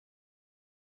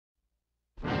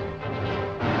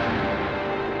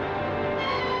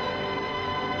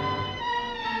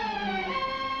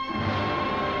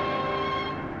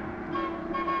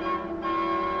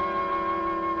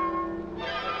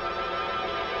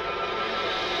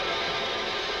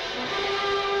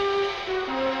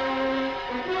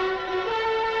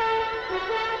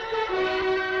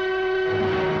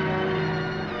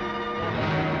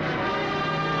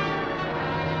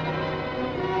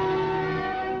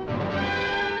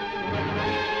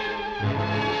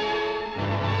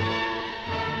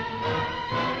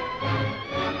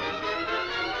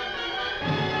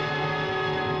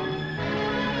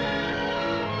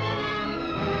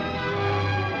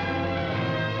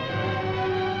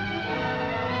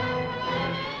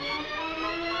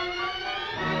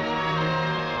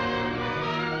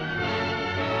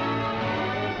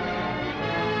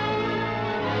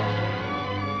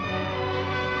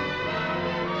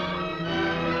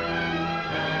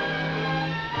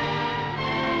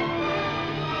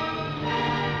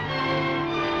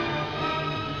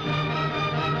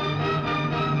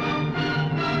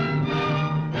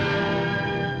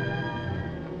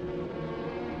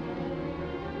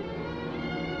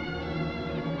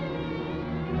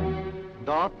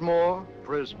Dartmoor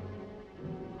Prison,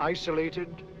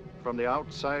 isolated from the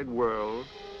outside world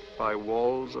by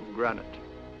walls of granite.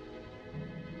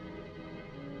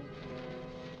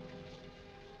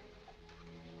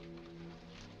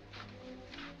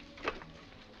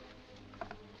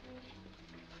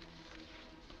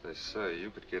 They say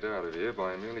you could get out of here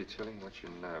by merely telling what you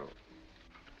know.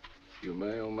 You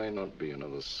may or may not be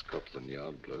another Scotland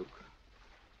Yard bloke.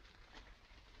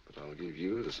 But I'll give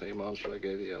you the same answer I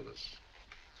gave the others.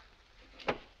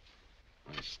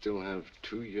 I still have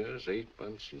 2 years, 8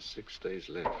 months, and 6 days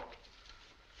left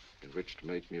in which to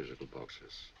make musical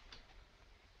boxes.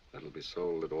 That'll be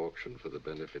sold at auction for the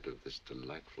benefit of this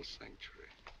delightful sanctuary.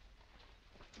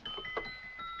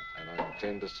 And I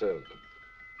intend to serve them.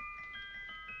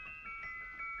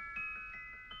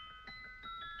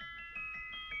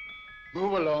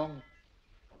 Move along.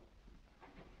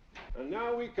 And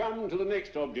now we come to the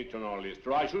next object on our list,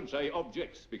 or I should say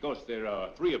objects, because there are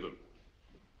 3 of them.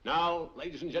 Now,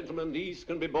 ladies and gentlemen, these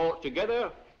can be bought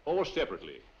together or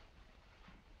separately.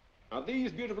 Now,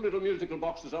 these beautiful little musical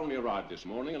boxes only arrived this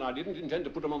morning, and I didn't intend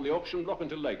to put them on the auction block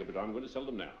until later, but I'm going to sell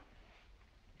them now.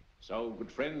 So,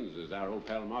 good friends, as our old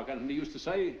pal Mark Antony used to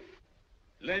say,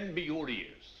 lend me your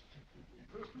ears.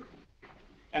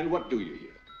 And what do you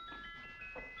hear?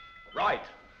 Right.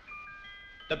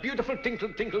 The beautiful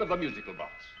tinkle tinkle of a musical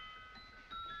box.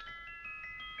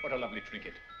 What a lovely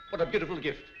trinket. What a beautiful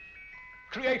gift.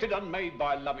 Created and made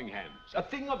by loving hands. A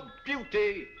thing of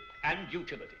beauty and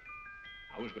utility.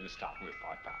 I was going to start with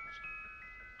 £5.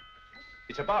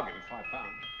 It's a bargain, £5.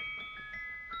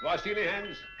 Do I see any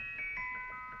hands?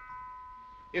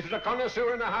 If there's a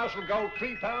connoisseur in the house, will go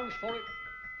 £3 for it.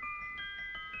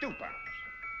 £2.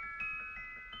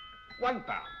 £1.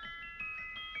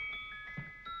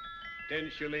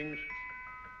 10 shillings.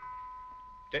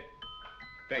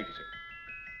 Thank you, sir.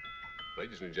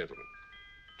 Ladies and gentlemen,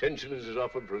 10 shillings is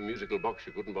offered for a musical box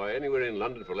you couldn't buy anywhere in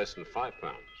London for less than £5.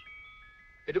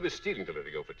 It'd be stealing to let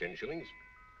it go for 10 shillings.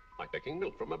 Like taking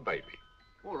milk from a baby.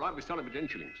 All right, we start it for 10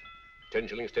 shillings. 10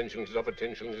 shillings, 10 shillings is offered,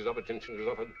 10 shillings is offered, 10 shillings is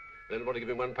offered. Then everybody give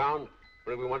him £1. Want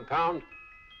to give him £1?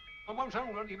 I won't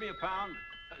someone give me a pound.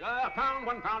 A pound,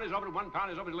 £1 is offered,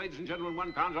 £1 is offered, ladies and gentlemen,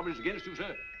 £1 is offered. It's against you,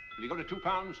 sir. Will you go to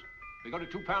 £2? We got a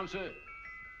 £2, sir.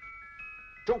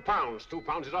 £2.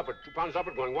 £2 is offered. £2 is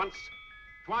offered. Going once,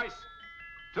 twice,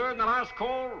 third and the last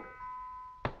call.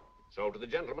 Sold to the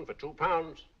gentleman for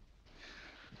 £2.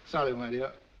 Sorry, my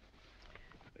dear.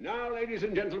 Now, ladies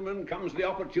and gentlemen, comes the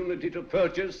opportunity to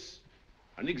purchase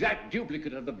an exact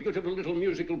duplicate of the beautiful little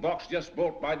musical box just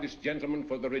bought by this gentleman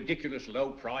for the ridiculous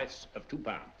low price of £2.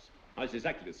 Now, it's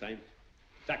exactly the same.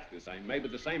 Exactly the same. Made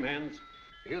with the same hands.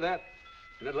 You hear that?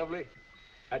 Isn't that lovely?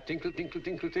 That tinkle, tinkle,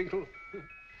 tinkle, tinkle.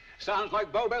 Sounds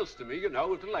like Bow Bells to me, you know,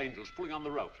 with little angels pulling on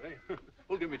the ropes, eh?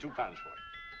 Who'll give me £2 for it?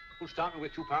 Who'll start me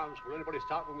with £2? Will anybody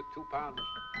start me with £2? Oh, come,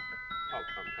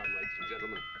 ladies and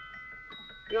gentlemen.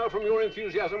 You know, from your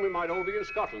enthusiasm, we might all be in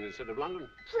Scotland instead of London.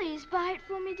 Please buy it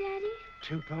for me, Daddy.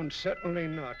 £2, certainly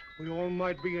not. We all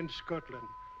might be in Scotland.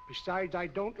 Besides, I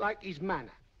don't like his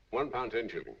manner. £1, 10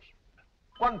 shillings.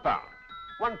 £1.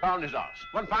 £1 is ours.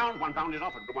 £1 is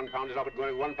offered. £1 is offered.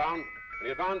 Going £1. Any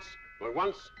advance? Going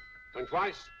once, going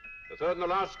twice, the third and the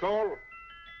last call.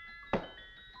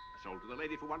 Sold to the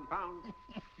lady for £1.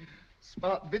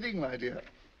 Smart bidding, my dear.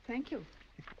 Thank you.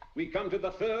 We come to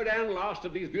the third and last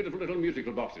of these beautiful little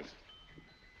musical boxes.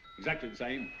 Exactly the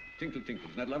same. Tinkle, tinkle.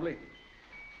 Isn't that lovely?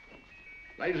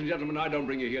 Ladies and gentlemen, I don't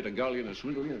bring you here to gull you and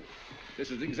swindle you.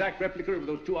 This is the exact replica of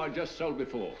those 2 I just sold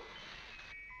before.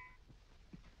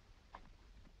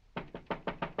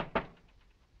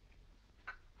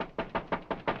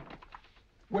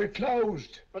 We're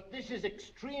closed. But this is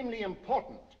extremely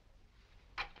important.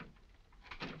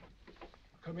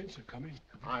 Come in, sir, come in.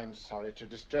 I'm sorry to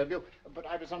disturb you, but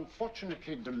I was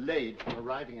unfortunately delayed from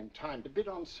arriving in time to bid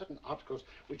on certain articles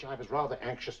which I was rather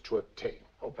anxious to obtain.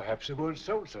 Oh, perhaps they weren't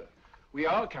sold, sir. We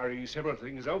are carrying several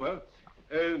things over.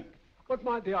 What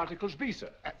might the articles be,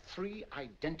 sir? 3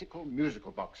 identical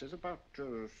musical boxes about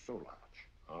so large.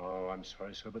 Oh, I'm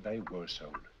sorry, sir, but they were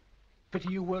sold.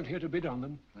 Pity you weren't here to bid on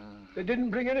them. They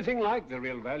didn't bring anything like the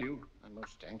real value. I'm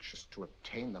most anxious to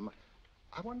obtain them.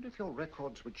 I wonder if your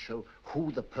records would show who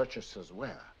the purchasers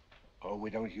were. Oh, we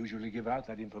don't usually give out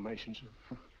that information,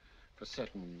 sir. For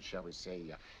certain, shall we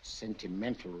say,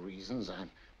 sentimental reasons, I'm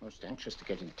most anxious to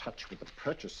get in touch with the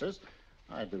purchasers.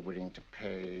 I'd be willing to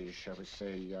pay, shall we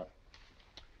say,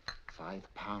 £5.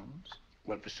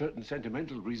 Well, for certain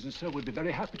sentimental reasons, sir, we'd be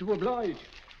very happy to oblige.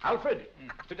 Alfred,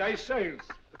 today's sales.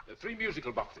 The 3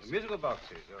 musical boxes. Musical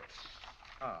boxes?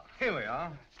 Oh, here we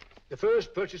are. The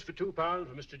first purchase for £2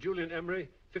 for Mr. Julian Emery,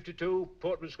 52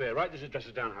 Portman Square. Write this address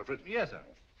down, Alfred. Yes, sir.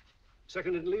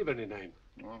 Second didn't leave any name.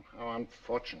 Oh, how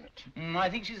unfortunate. I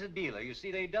think she's a dealer. You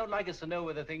see, they don't like us to know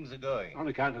where the things are going. On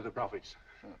account of the profits.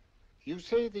 You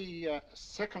say the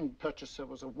second purchaser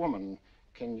was a woman.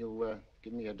 Can you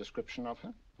give me a description of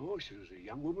her? Oh, she was a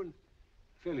young woman,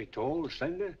 fairly tall,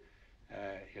 slender,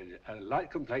 had a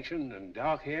light complexion and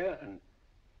dark hair, and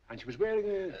she was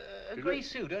wearing A grey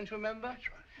suit, don't you remember? That's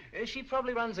right. She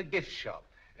probably runs a gift shop.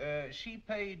 She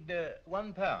paid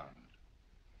 £1.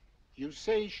 You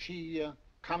say she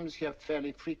comes here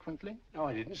fairly frequently? No,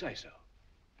 I didn't say so.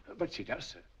 But she does,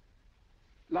 sir.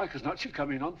 Like as not, she'll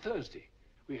come in on Thursday.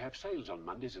 We have sales on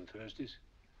Mondays and Thursdays.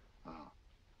 Oh.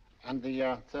 And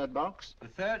the third box? The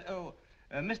third? Oh,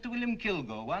 Mr. William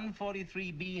Kilgore,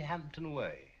 143B Hampton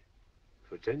Way.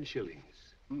 For 10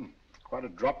 shillings. Quite a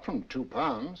drop from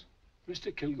 £2.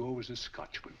 Mr. Kilgore was a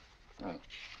Scotchman. Oh.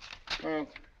 Well,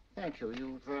 thank you.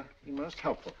 You've been most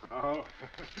helpful. Oh,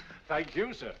 thank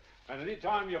you, sir. And any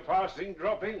time you're passing,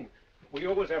 dropping, we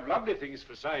always have lovely things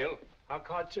for sale. How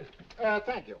kind, sir?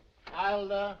 Thank you.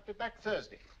 I'll be back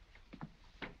Thursday.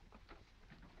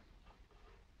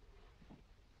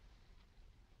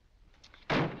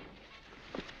 The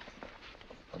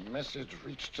message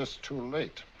reached us too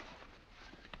late.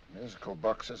 Musical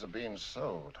boxes are being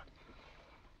sold.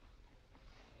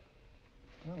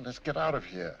 Well, let's get out of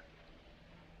here.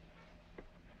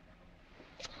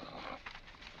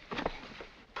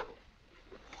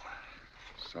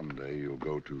 Someday you'll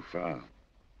go too far.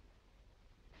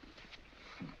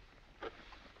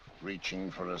 Reaching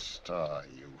for a star,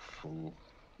 you fool.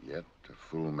 Yet a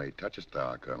fool may touch a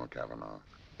star, Colonel Cavanaugh,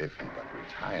 if he but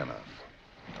reach high enough.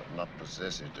 But not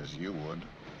possess it as you would.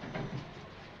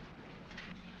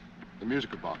 The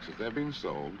musical boxes, they're being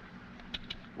sold.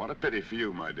 What a pity for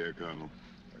you, my dear Colonel.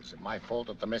 Is it my fault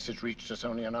that the message reached us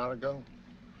only an hour ago?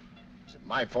 Is it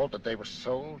my fault that they were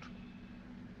sold?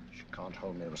 You can't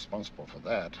hold me responsible for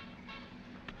that.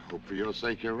 Hope for your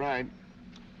sake you're right.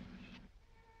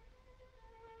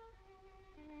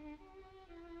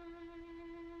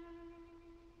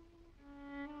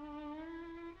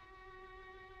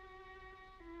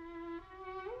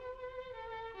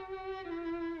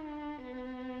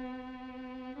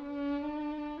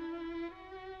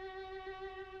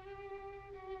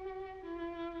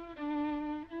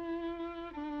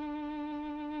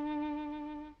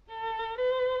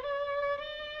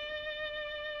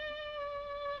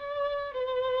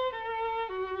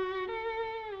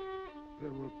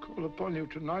 Upon you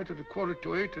tonight at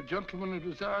 7:45, a gentleman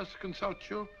who desires to consult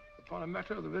you upon a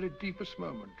matter of the very deepest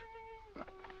moment.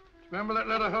 Remember that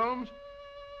letter, Holmes?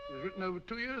 It was written over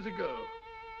 2 years ago.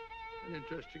 An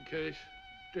interesting case,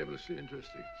 devilishly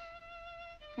interesting.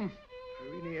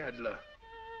 Irene Adler.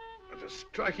 What a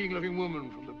striking-looking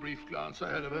woman from the brief glance I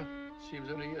had of her.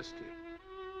 Seems only yesterday.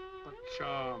 What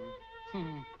charm.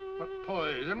 What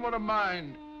poise, and what a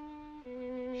mind.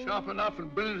 Sharp enough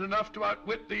and brilliant enough to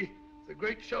outwit the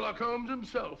great Sherlock Holmes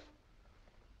himself.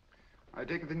 I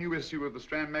take it the new issue of the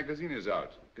Strand magazine is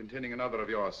out, containing another of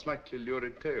your slightly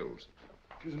lurid tales.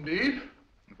 It is indeed.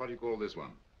 And what do you call this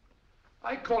one?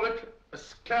 I call it A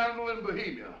Scandal in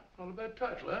Bohemia. Not a bad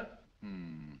title, eh?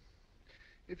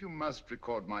 If you must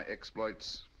record my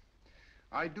exploits,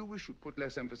 I do wish you'd put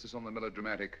less emphasis on the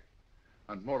melodramatic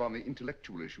and more on the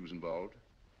intellectual issues involved.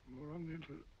 More on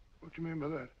the what do you mean by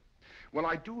that? Well,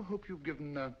 I do hope you've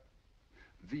given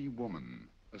the woman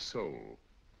a soul.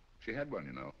 She had one,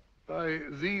 you know. By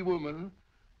the woman,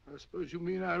 I suppose you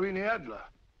mean Irene Adler.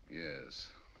 Yes.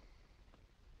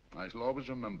 I shall always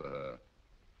remember her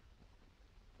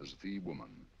as the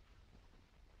woman.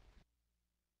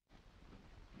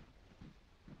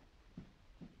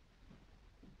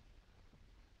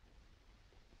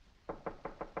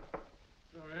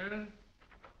 Come in.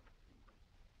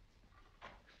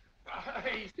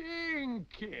 I think.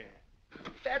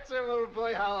 That's it, old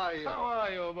boy. How are you? How are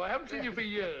you, old boy? I haven't seen you for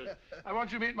years. I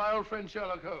want you to meet my old friend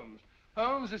Sherlock Holmes.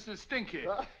 Holmes, this is Stinky.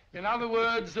 In other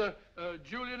words,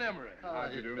 Julian Emery. How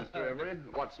do you do, Mr. Emery?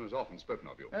 Watson has often spoken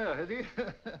of you. Oh, has he?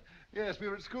 Yes, we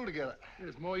were at school together.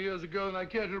 Yes, more years ago than I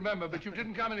care to remember, but you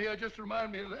didn't come in here just to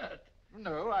remind me of that.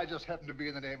 No, I just happened to be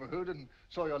in the neighborhood and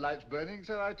saw your lights burning,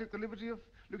 so I took the liberty of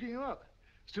looking you up.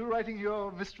 Still writing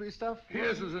your mystery stuff?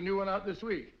 Yes, there's a new one out this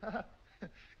week.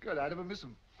 Good, I never miss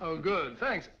them. Oh, good,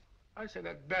 thanks. I say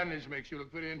that bandage makes you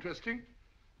look very interesting.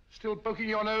 Still poking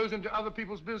your nose into other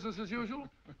people's business as usual?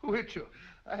 Who hit you?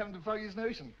 I haven't the foggiest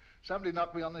notion. Somebody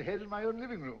knocked me on the head in my own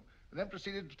living room, and then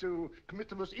proceeded to commit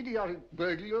the most idiotic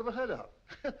burglary you ever heard of.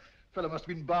 Fellow must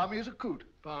have been balmy as a coot.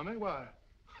 Balmy? Why?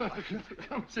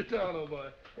 Come sit down, old boy.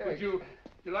 Would you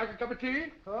like a cup of tea?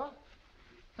 Oh?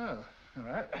 Oh, all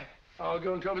right. I'll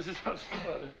go and tell Mrs. Hudson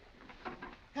about it.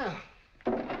 Yeah.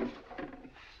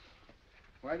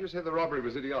 Why do you say the robbery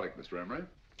was idiotic, Mr. Emery?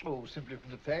 Oh, simply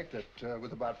from the fact that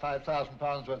with about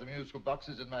 £5,000 worth of musical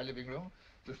boxes in my living room,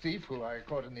 the thief, who I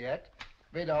caught in the act,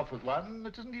 made off with one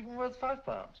that isn't even worth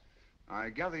 £5. I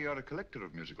gather you're a collector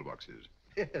of musical boxes.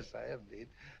 Yes, I am indeed.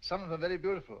 Some of them are very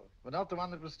beautiful, but not the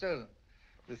one that was stolen.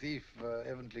 The thief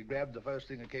evidently grabbed the first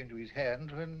thing that came to his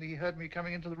hand when he heard me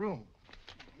coming into the room.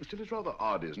 Still, it's rather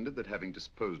odd, isn't it, that having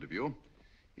disposed of you,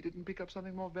 he didn't pick up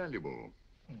something more valuable.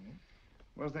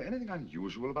 Mm-hmm. Was there anything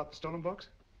unusual about the stolen box?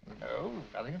 No,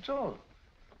 nothing at all.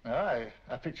 No,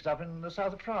 I picked it up in the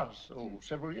south of France,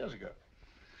 several years ago.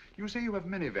 You say you have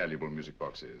many valuable music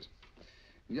boxes,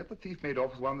 and yet the thief made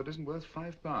off with one that isn't worth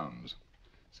 £5.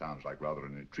 Sounds like rather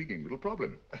an intriguing little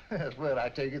problem. Yes, well, I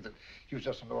take it that he was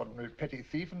just an ordinary petty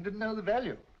thief and didn't know the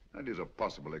value. That is a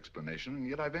possible explanation, and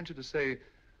yet I venture to say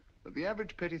that the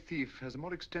average petty thief has a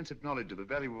more extensive knowledge of the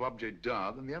value of object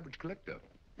d'art than the average collector.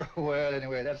 Well,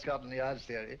 anyway, that's Scotland Yard's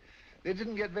theory. They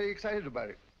didn't get very excited about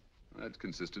it. That's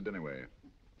consistent anyway.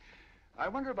 I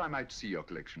wonder if I might see your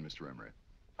collection, Mr. Emery.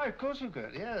 Why, of course you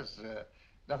could, yes.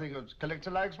 Nothing a collector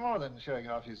likes more than showing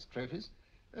off his trophies.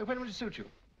 When would it suit you?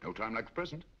 No time like the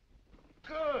present.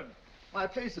 Good. My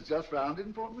place is just round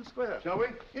in Portman Square. Shall we?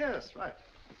 Yes, right.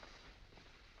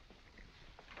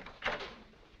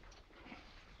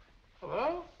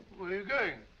 Hello? Where are you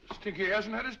going? Stinky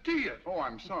hasn't had his tea yet. Oh,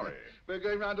 I'm sorry. We're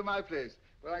going round to my place,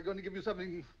 where I'm going to give you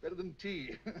something better than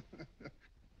tea.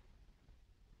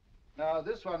 Now,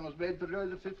 this one was made for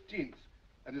Louis XV,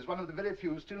 and is one of the very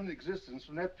few still in existence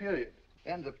from that period.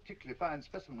 And a particularly fine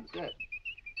specimen at that.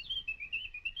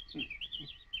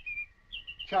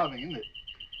 Charming, isn't it?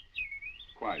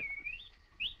 Quite.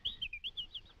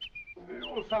 They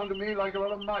all sound to me like a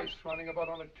lot of mice running about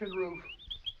on a tin roof.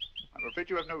 I'm afraid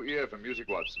you have no ear for music,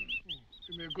 Watson.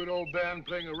 Give me a good old band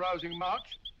playing a rousing march.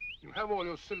 You have all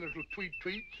your silly little tweets.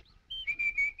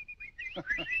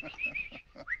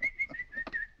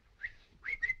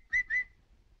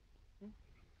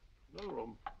 Another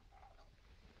room.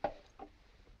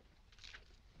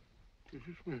 This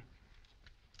is me.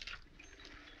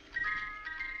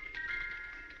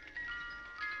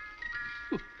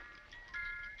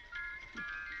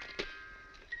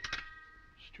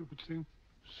 Stupid thing.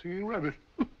 Singing rabbit.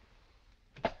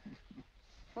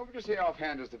 What would you say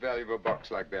offhand is the value of a box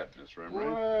like that, Mr. Emery?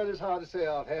 Well, it's hard to say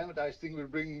offhand, but I think we'll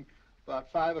bring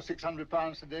about £500 or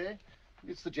 £600 today.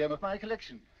 It's the gem of my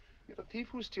collection. Yet a thief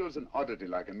who steals an oddity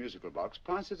like a musical box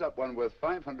passes up one worth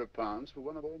 £500 for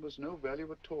one of almost no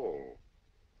value at all.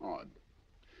 Odd.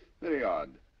 Very odd.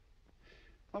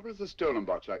 What was the stolen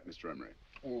box like, Mr. Emery?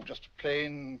 Oh, just a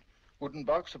plain wooden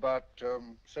box about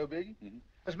so big. Mm-hmm.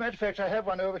 As a matter of fact, I have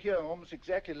one over here almost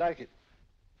exactly like it.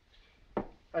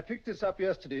 I picked this up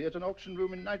yesterday at an auction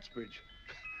room in Knightsbridge.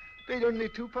 Paid only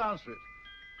 £2 for it.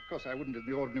 Of course, I wouldn't in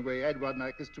the ordinary way add one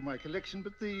like this to my collection,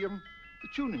 but the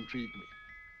tune intrigued me.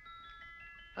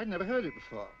 I'd never heard it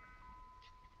before.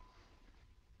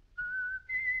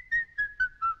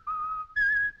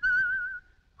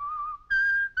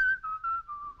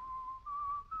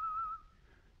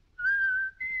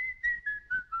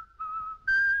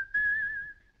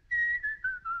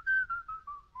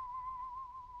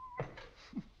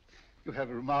 You have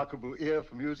a remarkable ear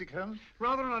for music, Holmes.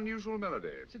 Rather an unusual melody.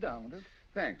 Sit down, will you?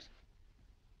 Thanks.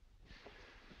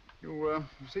 You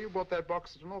say you bought that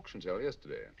box at an auction sale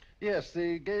yesterday? Yes,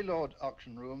 the Gaylord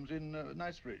auction rooms in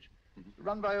Knightsbridge.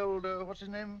 Run by old, what's his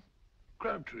name?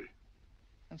 Crabtree.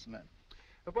 That's the man.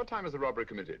 At what time was the robbery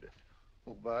committed?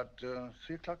 Oh, about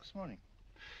 3 o'clock this morning.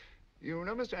 You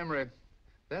know, Mr. Emery,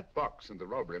 that box and the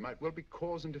robbery might well be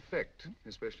cause and effect,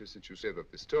 especially since you say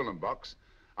that the stolen box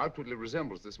outwardly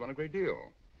resembles this one a great deal.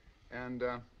 And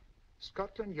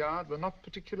Scotland Yard were not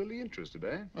particularly interested,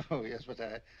 eh? Oh, yes, but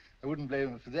I wouldn't blame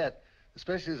him for that,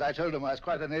 especially as I told him I was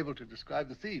quite unable to describe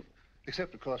the thief,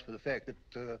 except, of course, for the fact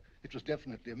that it was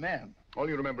definitely a man. All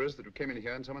you remember is that you came in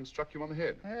here and someone struck you on the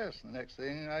head. Yes, the next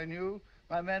thing I knew,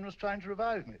 my man was trying to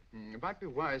revive me. It might be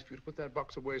wise for you to put that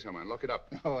box away somewhere and lock it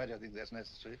up. Oh, I don't think that's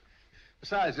necessary.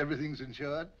 Besides, everything's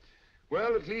insured.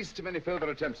 Well, at least if any further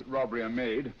attempts at robbery are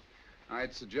made,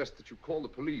 I'd suggest that you call the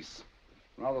police,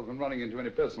 rather than running into any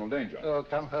personal danger. Oh,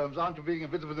 come, Holmes, aren't you being a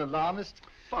bit of an alarmist?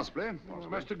 Possibly. Well, I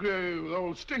must agree with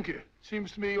old Stinky.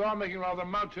 Seems to me you are making rather a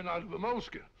mountain out of a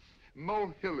molehill.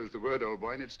 Molehill is the word, old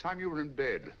boy, and it's time you were in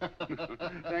bed.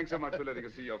 Thanks so much for letting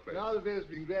us see your place. Now, it's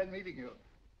been glad meeting you.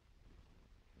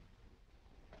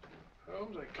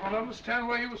 Holmes, I can't understand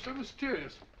why you were so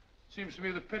mysterious. Seems to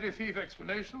me the petty thief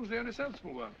explanation was the only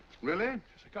sensible one. Really? Yes,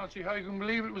 I can't see how you can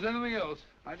believe it was anything else.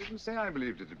 I didn't say I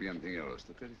believed it to be anything else.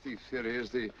 The petty thief theory is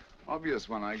the obvious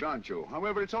one, I grant you.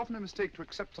 However, it's often a mistake to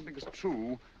accept something as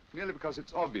true merely because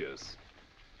it's obvious.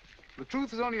 The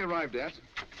truth is only arrived at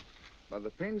by the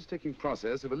painstaking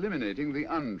process of eliminating the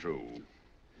untrue.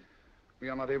 We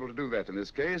are not able to do that in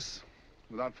this case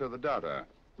without further data.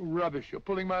 Rubbish, you're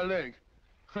pulling my leg.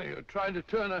 You're trying to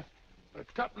turn a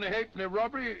tuppenny halfpenny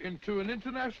robbery into an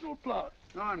international plot.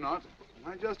 No, I'm not.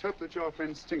 I just hope that your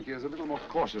friend Stinky is a little more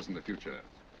cautious in the future.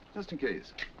 Just in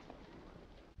case.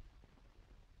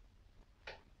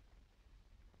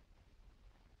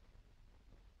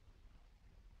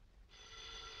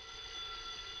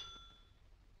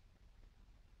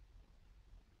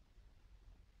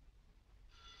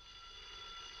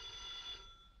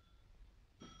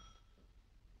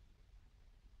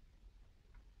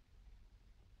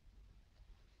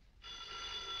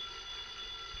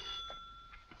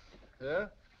 Yeah?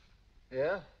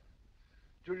 Yeah?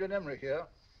 Julian Emery here.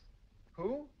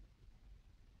 Who?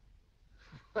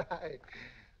 Why,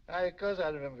 of course I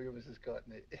remember you, Mrs.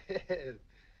 Courtney. Yes.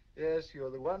 Yes, you're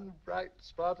the one bright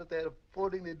spot at that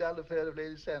appallingly dull affair of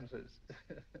Lady Sanford's.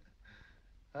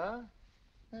 Huh?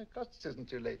 Of course it isn't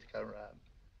too late to come round.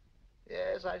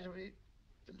 Yes, I shall be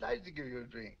delighted to give you a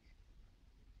drink.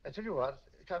 I tell you what,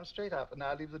 come straight up and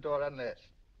I'll leave the door unlatched.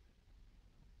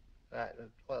 Right,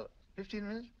 well, 15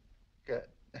 minutes? Good.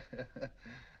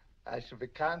 I shall be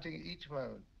counting each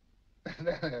moment.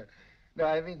 No,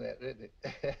 I mean that, really.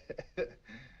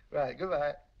 Right,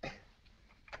 goodbye.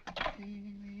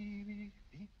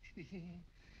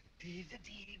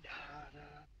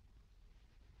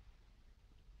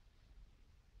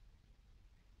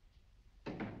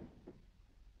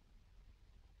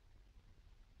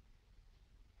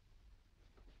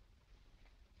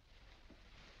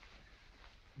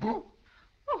 Boo!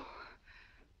 Oh,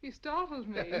 you startled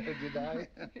me. Did I?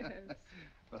 Yes.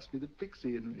 Must be the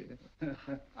pixie in me.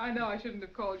 I know I shouldn't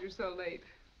have called you so late,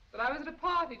 but I was at a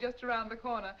party just around the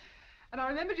corner, and I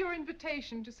remembered your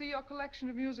invitation to see your collection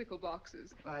of musical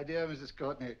boxes. My dear Mrs.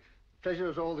 Courtney, pleasure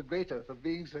is all the greater for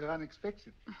being so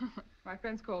unexpected. My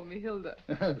friends call me Hilda.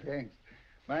 Thanks.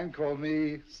 Mine call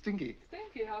me Stinky.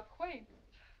 Stinky, how quaint.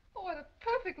 Oh, what a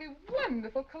perfectly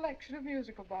wonderful collection of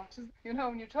musical boxes. You know,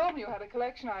 when you told me you had a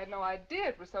collection, I had no idea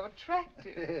it was so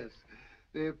attractive. Yes.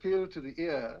 They appeal to the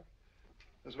ear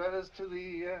as well as to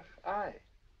the eye.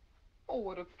 Oh,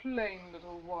 what a plain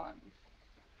little one.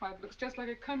 Why, it looks just like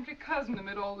a country cousin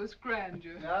amid all this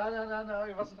grandeur. No.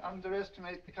 You mustn't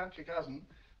underestimate the country cousin.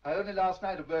 Only last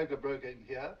night a burglar broke in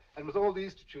here, and with all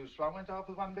these to choose from, went off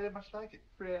with one very much like it.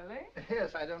 Really?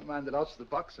 Yes, I don't mind the loss of the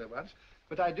box so much,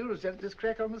 but I do resent this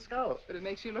crack on the skull. But it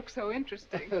makes you look so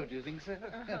interesting. Oh, do you think so?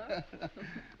 Uh-huh.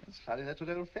 It's funny, that's what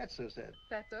old Fatso said.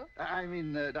 Fatso? I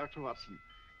mean, Dr. Watson.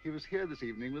 He was here this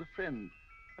evening with a friend,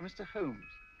 a Mr. Holmes.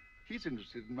 He's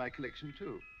interested in my collection,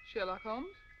 too. Sherlock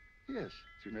Holmes? Yes.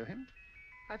 Do you know him?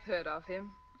 I've heard of him.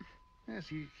 Yes,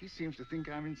 he seems to think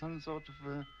I'm in some sort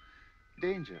of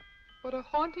danger. What a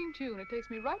haunting tune. It takes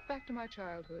me right back to my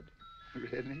childhood.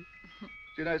 Really?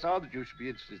 You know, it's odd that you should be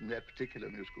interested in that particular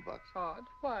musical box. Odd?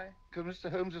 Why? Because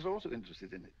Mr. Holmes is also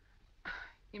interested in it.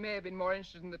 He may have been more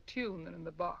interested in the tune than in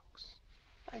the box.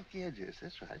 My dear, yes,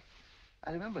 that's right.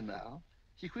 I remember now.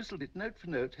 He whistled it note for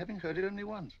note, having heard it only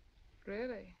once.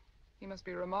 Really? He must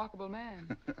be a remarkable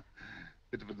man.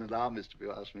 Bit of an alarmist, if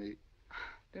you ask me.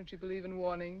 Don't you believe in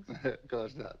warnings? Of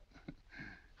course not.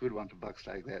 Who'd want a box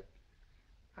like that?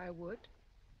 I would.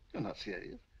 You're not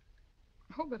serious.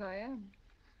 Oh, but I am.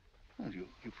 Well, you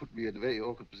put me in a very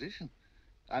awkward position.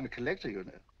 I'm a collector, you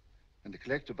know. And the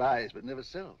collector buys but never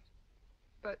sells.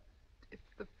 But if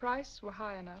the price were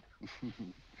high enough...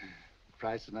 The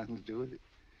price has nothing to do with it.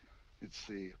 It's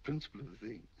the principle of the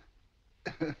thing.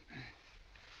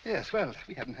 Yes, well,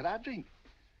 we haven't had our drink.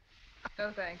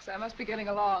 No, thanks. I must be getting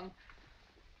along.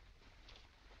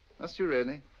 Must you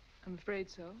really? I'm afraid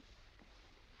so.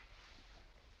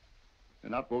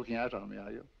 You're not walking out on me,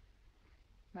 are you?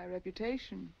 My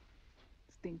reputation.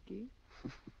 Stinky.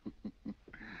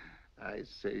 I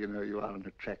say, you know, you are an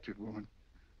attractive woman.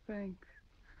 Thanks.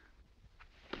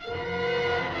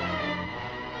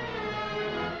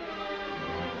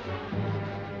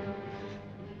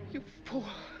 You fool.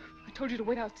 I told you to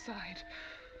wait outside.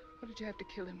 What did you have to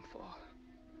kill him for?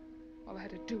 All I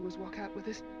had to do was walk out with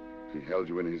this. He held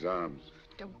you in his arms.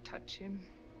 Don't touch him.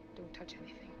 Don't touch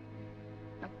anything.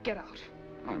 Now get out.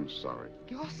 I'm sorry.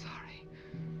 You're sorry.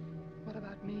 What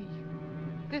about me?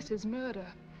 This is murder.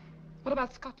 What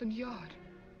about Scotland Yard?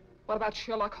 What about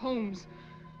Sherlock Holmes?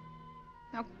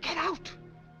 Now get out!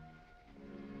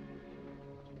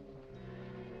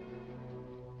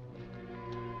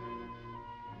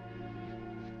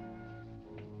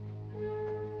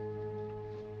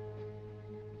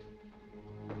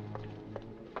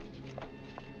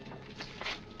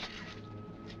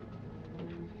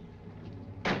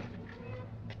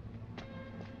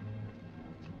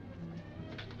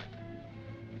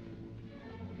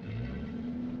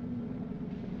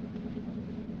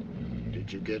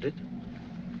 Did you get it?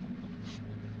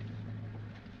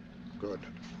 Good.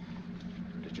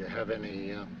 Did you have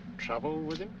any trouble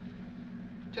with him?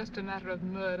 Just a matter of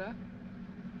murder.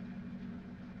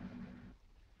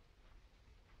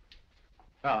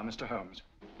 Ah, Mr. Holmes.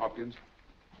 Hopkins?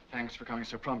 Thanks for coming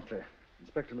so promptly.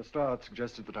 Inspector Lestrade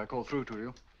suggested that I call through to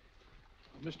you.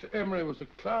 Mr. Emery was the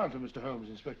client of Mr. Holmes,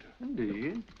 Inspector.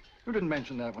 Indeed. You didn't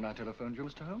mention that when I telephoned you,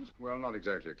 Mr. Holmes. Well, not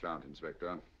exactly a client,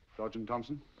 Inspector. Sergeant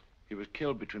Thompson? He was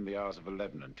killed between the hours of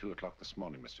 11 and 2 o'clock this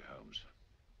morning, Mr. Holmes.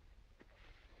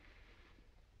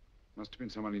 Must have been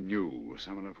someone he knew,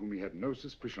 someone of whom he had no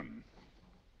suspicion.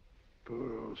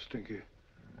 Poor old Stinky.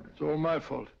 It's all my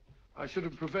fault. I should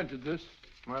have prevented this.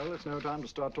 Well, it's no time to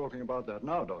start talking about that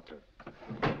now, Doctor.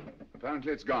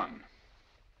 Apparently it's gone.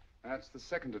 That's the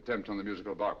second attempt on the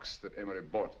musical box that Emery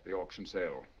bought at the auction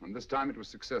sale. And this time it was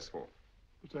successful.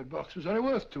 But that box was only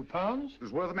worth £2. It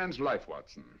was worth a man's life,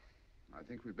 Watson. I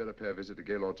think we'd better pay a visit to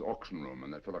Gaylord's auction room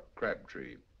and that fellow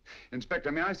Crabtree. Inspector,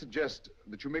 may I suggest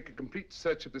that you make a complete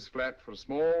search of this flat for a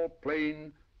small,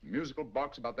 plain, musical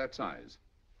box about that size?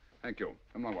 Thank you.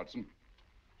 Come on, Watson.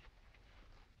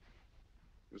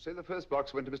 You say the first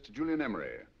box went to Mr. Julian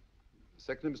Emery. The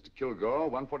second to Mr. Kilgore,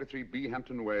 143B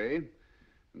Hampton Way.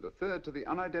 And the third to the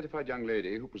unidentified young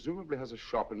lady who presumably has a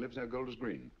shop and lives near Golders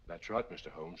Green. That's right,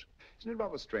 Mr. Holmes. Isn't it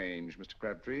rather strange, Mr.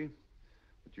 Crabtree,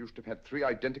 that you should have had 3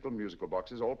 identical musical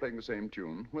boxes all playing the same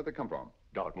tune? Where'd they come from?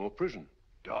 Dartmoor Prison.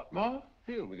 Dartmoor?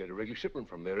 Here, we get a regular shipment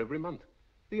from there every month.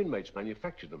 The inmates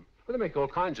manufacture them. Well, they make all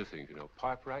kinds of things, you know,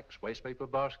 pipe racks, waste paper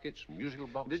baskets, musical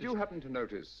boxes. Did you happen to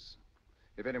notice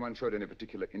if anyone showed any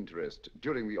particular interest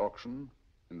during the auction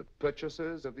in the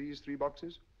purchasers of these 3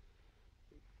 boxes?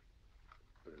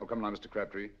 Oh, come now, Mr.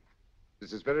 Crabtree.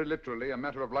 This is very literally a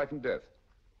matter of life and death.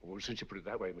 Well, since you put it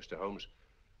that way, Mr. Holmes,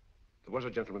 there was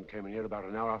a gentleman came in here about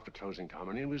an hour after closing time,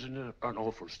 and he was in an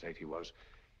awful state, he was.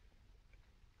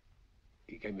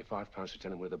 He gave me £5 to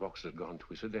tell him where the boxes had gone to.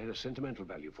 He said they had a sentimental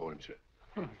value for him, sir.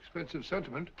 Expensive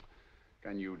sentiment.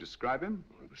 Can you describe him?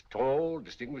 He was tall,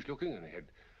 distinguished looking, and he had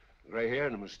grey hair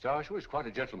and a moustache. He was quite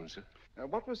a gentleman, sir.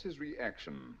 What was his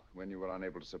reaction when you were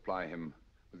unable to supply him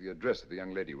with the address of the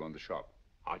young lady who owned the shop?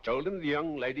 I told him the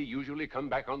young lady usually come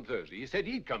back on Thursday. He said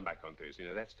he'd come back on Thursday.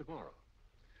 Now, that's tomorrow.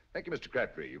 Thank you, Mr.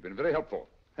 Crabtree. You've been very helpful.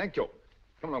 Thank you.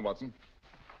 Come along, Watson.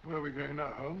 Where are we going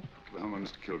now, Holmes? To the home of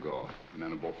Mr. Kilgore, the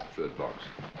man who bought the 3rd box.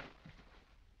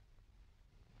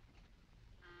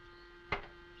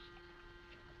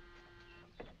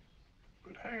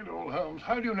 But hang it all, Holmes,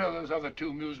 how do you know those other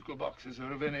 2 musical boxes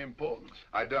are of any importance?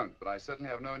 I don't, but I certainly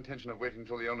have no intention of waiting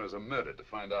until the owners are murdered to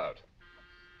find out.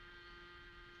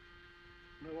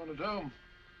 No one at home.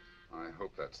 I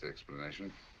hope that's the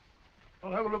explanation.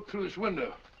 I'll have a look through this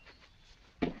window.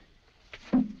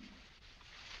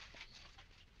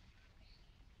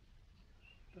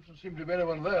 Doesn't seem to be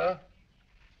anyone there.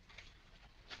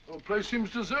 The whole place seems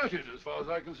deserted, as far as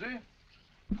I can see.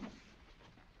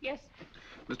 Yes.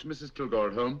 Mr. and Mrs. Kilgore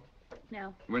at home?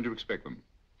 No. When do you expect them?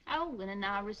 Oh, in an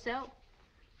hour or so.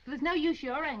 But there's no use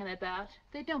your hanging about.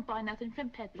 They don't buy nothing from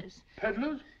peddlers.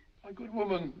 Peddlers? My good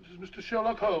woman, this is Mr.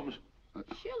 Sherlock Holmes.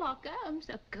 Sherlock Holmes?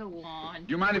 Oh, go on.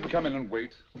 Do you mind if we come in and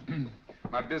wait?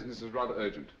 My business is rather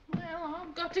urgent. Well,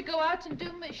 I've got to go out and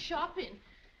do my shopping.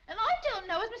 And I don't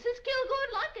know as Mrs.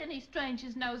 Kilgore like any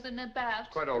strangers nosing about.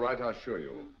 Quite all right, I assure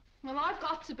you. Well, I've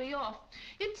got to be off.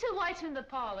 You two wait in the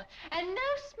parlor. And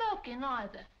no smoking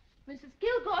either. Mrs.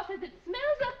 Kilgore says it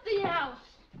smells up the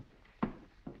house.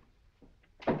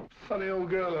 Funny old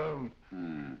girl, Holmes.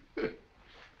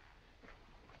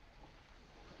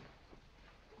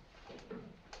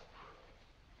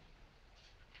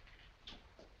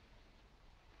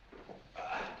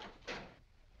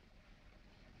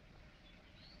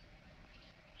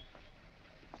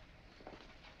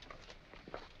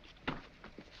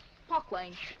 Park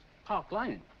Lane. Park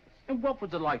Lane? And what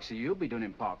would the likes of you be doing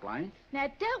in Park Lane?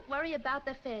 Now, don't worry about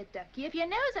the fare, Ducky. If you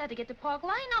knows how to get to Park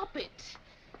Lane, up it.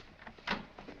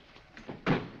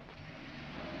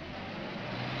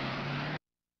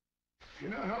 You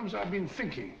know, Holmes, I've been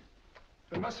thinking.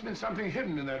 There must have been something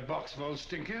hidden in that box of old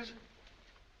Stinky's.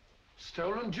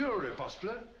 Stolen jewelry,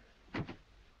 possibly.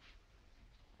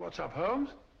 What's up, Holmes?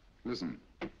 Listen.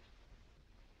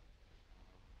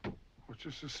 What's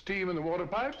this, the steam in the water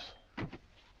pipes?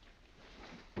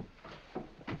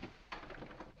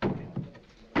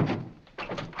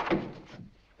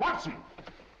 Watson!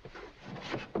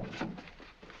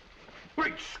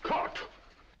 Great Scott!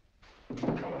 Come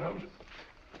on, Holmes.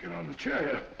 Get on the chair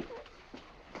here.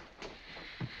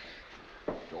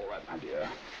 It's all right, my dear.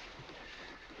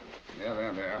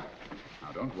 There.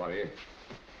 Now, don't worry.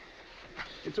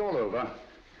 It's all over.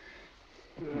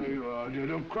 There you are, dear.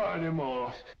 Don't cry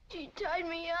anymore. She tied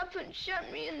me up and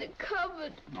shut me in the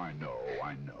cupboard. I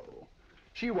know.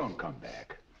 She won't come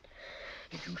back.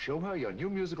 Did you show her your new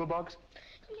musical box?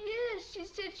 Yes, she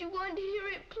said she wanted to hear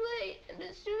it play, and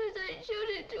as soon as I showed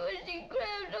it to her, she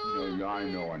grabbed hold of it. I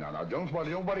know. Now, don't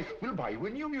worry. We'll buy you a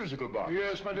new musical box.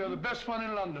 Yes, my dear, the best one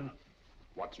in London.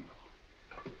 Watson.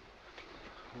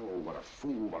 Oh, what a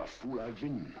fool I've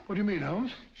been. What do you mean,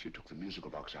 Holmes? She took the musical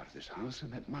box out of this house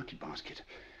in that market basket,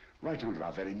 right under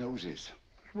our very noses.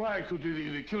 Why could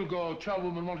the Kilgore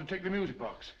charwoman want to take the music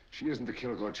box? She isn't the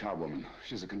Kilgore charwoman.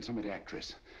 She's a consummate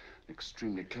actress. An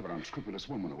extremely clever, unscrupulous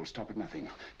woman who will stop at nothing.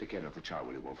 Take care of the child,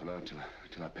 will you, Wolfella, until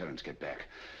our parents get back.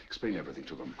 Explain everything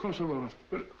to them. Of course I will.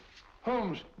 But,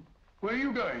 Holmes, where are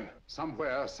you going?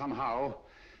 Somewhere, somehow.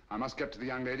 I must get to the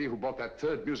young lady who bought that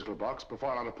third musical box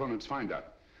before our opponents find her.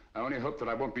 I only hope that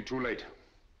I won't be too late.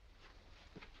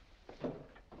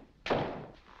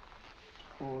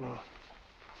 Oh, no.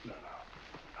 No,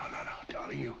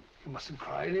 darling, you mustn't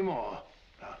cry anymore.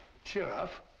 Now, cheer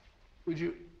up. Would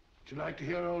you like to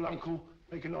hear old Uncle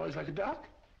make a noise like a duck?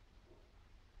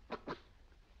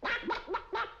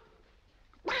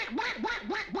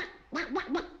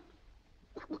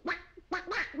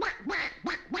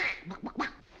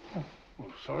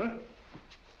 Oh, sorry.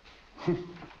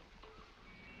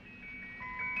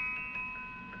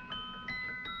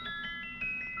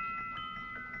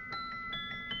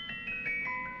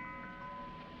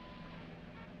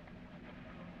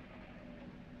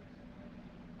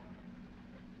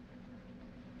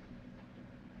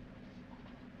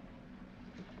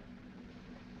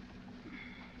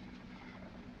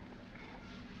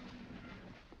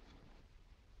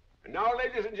 Now,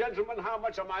 ladies and gentlemen, how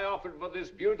much am I offered for this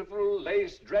beautiful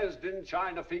lace Dresden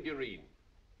china figurine?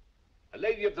 A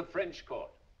lady of the French court.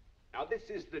 Now, this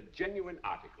is the genuine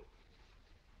article.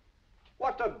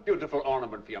 What a beautiful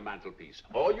ornament for your mantelpiece.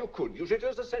 Or you could use it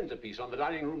as a centerpiece on the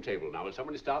dining room table. Now, will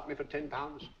somebody start me for £10?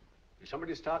 Will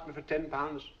somebody start me for £10?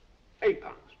 £8?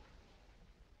 £7?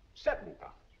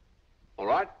 All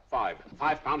right,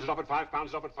 £5 is offered, £5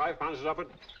 is offered, £5 is offered,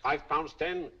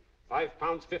 £5.10,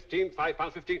 £5.15,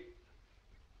 £5.15.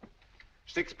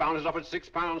 £6 is offered,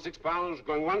 £6,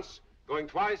 going once, going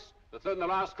twice, the third and the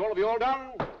last call. Have you all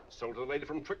done? Sold to the lady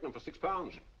from Twickenham for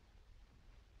 £6.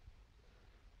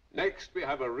 Next, we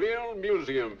have a real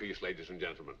museum piece, ladies and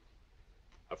gentlemen.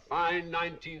 A fine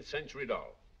 19th century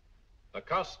doll. A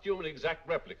costume and exact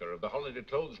replica of the holiday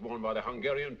clothes worn by the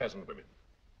Hungarian peasant women.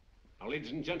 Now,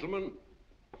 ladies and gentlemen,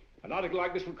 an article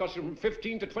like this would cost you from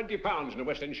 £15 to £20 in a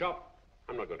West End shop.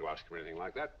 I'm not going to ask you for anything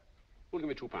like that. Who'll give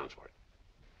me £2 for it?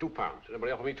 £2.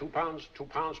 Anybody offer me £2? £2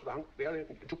 for the Hungarian?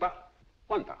 £2?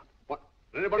 £1. What?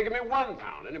 Anybody give me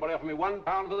 £1? Anybody offer me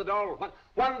 £1 for the doll?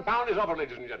 £1 is offered,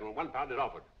 ladies and gentlemen. £1 is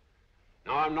offered.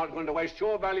 Now, I'm not going to waste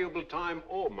your valuable time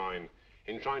or mine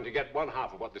in trying to get one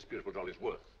half of what this beautiful doll is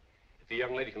worth. If the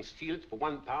young lady can steal it for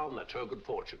 £1, that's her good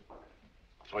fortune.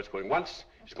 So it's going once,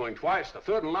 it's going twice, the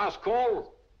third and last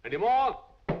call. Any more?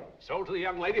 Sold to the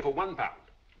young lady for £1.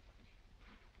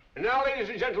 And now, ladies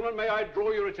and gentlemen, may I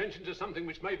draw your attention to something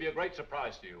which may be a great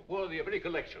surprise to you, worthy of any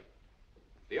collection.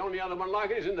 The only other one like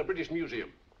it is in the British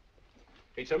Museum.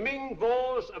 It's a Ming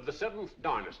vase of the 7th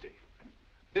dynasty.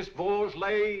 This vase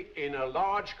lay in a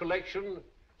large collection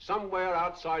somewhere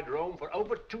outside Rome for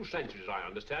over 2 centuries, I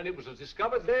understand. It was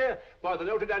discovered there by the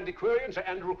noted antiquarian, Sir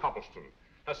Andrew Coppleston.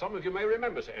 Now, some of you may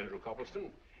remember Sir Andrew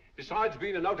Coppleston. Besides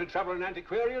being a noted traveler and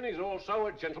antiquarian, he's also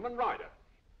a gentleman rider.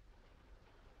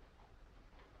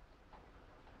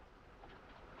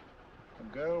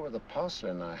 The girl with the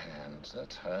parcel in her hands,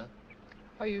 that's her.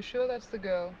 Are you sure that's the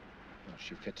girl? Well,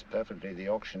 she fits perfectly the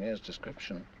auctioneer's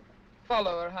description.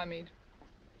 Follow her, Hamid.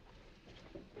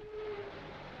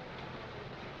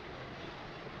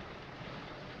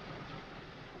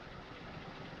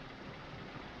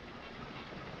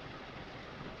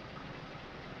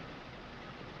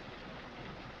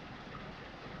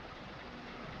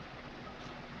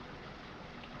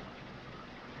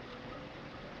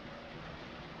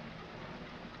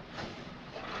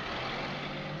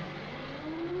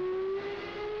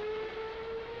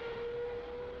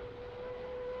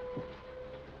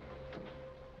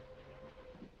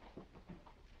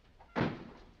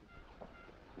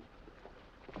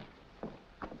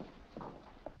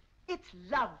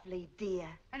 It's lovely, dear.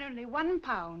 And only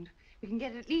 £1. We can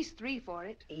get at least 3 for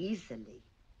it. Easily.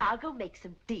 I'll go make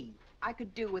some tea. I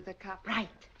could do with a cup. Right.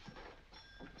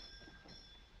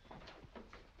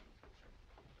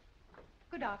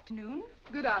 Good afternoon.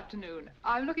 Good afternoon.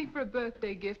 I'm looking for a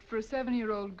birthday gift for a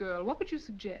 7-year-old girl. What would you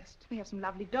suggest? We have some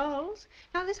lovely dolls.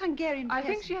 Now, this Hungarian I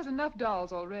peasant... think she has enough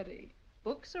dolls already.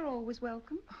 Books are always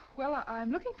welcome. Well,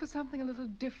 I'm looking for something a little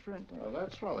different. Well,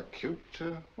 that's rather cute.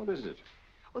 What is it?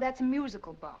 Well, that's a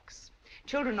musical box.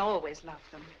 Children always love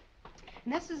them.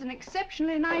 And this is an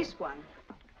exceptionally nice one.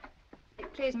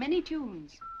 It plays many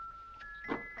tunes.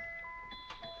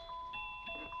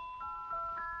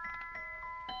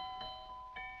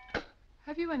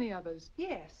 Have you any others?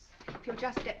 Yes. If you'll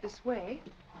just step this way.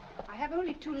 I have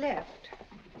only 2 left.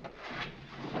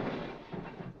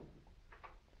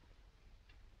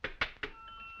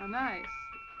 How nice.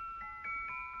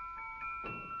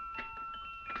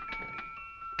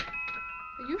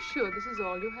 Are you sure this is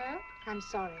all you have? I'm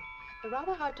sorry. They're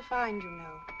rather hard to find, you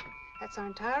know. That's our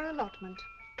entire allotment.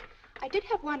 I did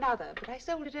have one other, but I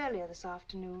sold it earlier this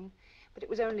afternoon. But it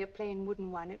was only a plain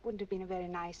wooden one. It wouldn't have been a very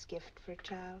nice gift for a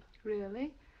child.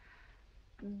 Really?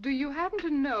 Do you happen to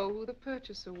know who the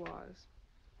purchaser was?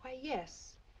 Why,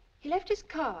 yes. He left his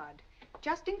card,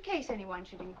 just in case anyone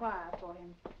should inquire for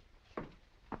him.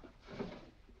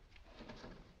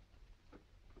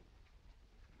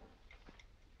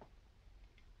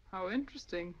 How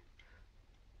interesting.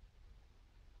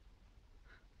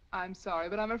 I'm sorry,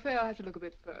 but I'm afraid I'll have to look a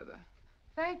bit further.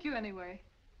 Thank you anyway.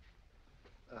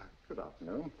 Good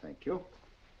afternoon. Thank you.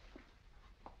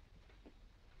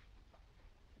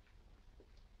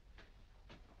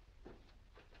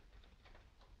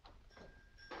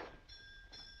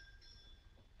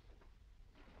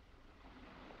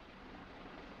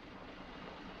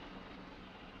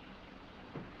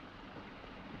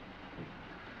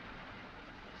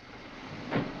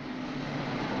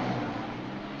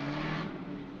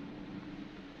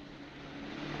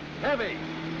 Heavy!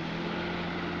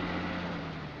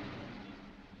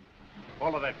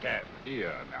 Follow that cab.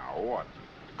 Here, now, what?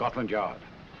 Scotland Yard.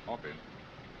 Hop in.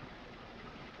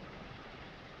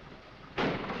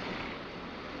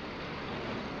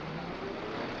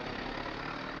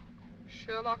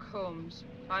 Sherlock Holmes.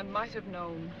 I might have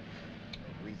known.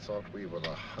 We thought we were the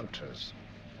hunters,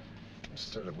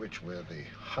 instead of which we're the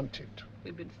hunted.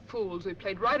 We've been fools. We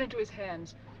played right into his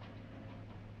hands.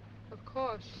 Of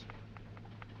course.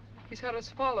 He's had us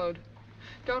followed.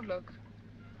 Don't look.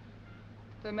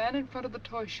 The man in front of the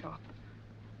toy shop.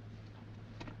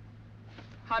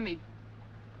 Hamid.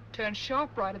 Turn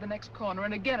sharp right at the next corner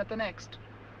and again at the next.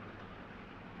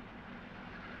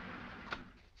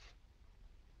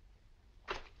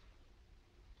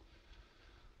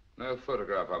 No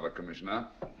photograph of her, Commissioner,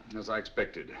 as I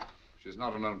expected. She's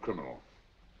not a known criminal.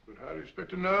 But how do you expect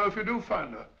to know if you do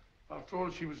find her? After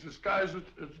all, she was disguised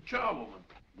as a charwoman.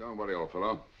 Don't worry, old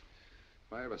fellow.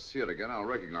 If I ever see her again, I'll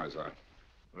recognize her.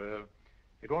 Well,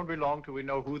 it won't be long till we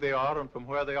know who they are and from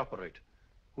where they operate.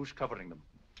 Who's covering them?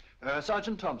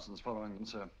 Sergeant Thompson's following them,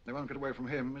 sir. They won't get away from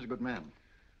him. He's a good man.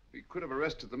 We could have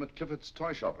arrested them at Clifford's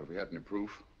toy shop if we had any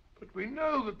proof. But we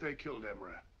know that they killed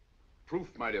Emre. Proof,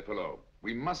 my dear fellow.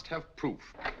 We must have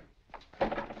proof.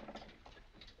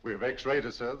 We've x-rayed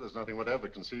it, sir. There's nothing whatever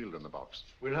concealed in the box.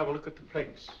 We'll have a look at the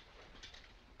plates.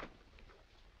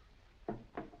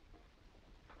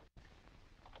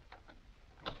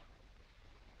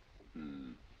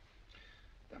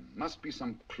 There must be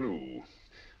some clue.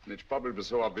 And it's probably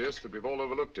so obvious that we've all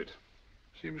overlooked it.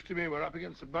 Seems to me we're up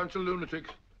against a bunch of lunatics.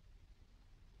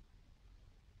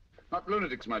 Not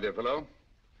lunatics, my dear fellow.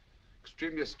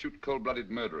 Extremely astute, cold-blooded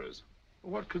murderers.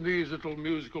 What can these little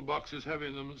musical boxes have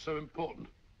in them that's so important?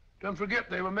 Don't forget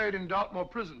they were made in Dartmoor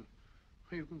prison.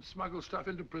 You can smuggle stuff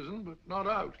into prison, but not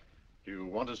out. Do you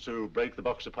want us to break the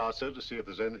box apart, sir, to see if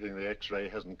there's anything the x-ray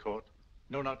hasn't caught?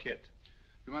 No, not yet.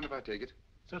 You mind if I take it?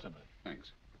 Certainly.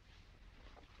 Thanks.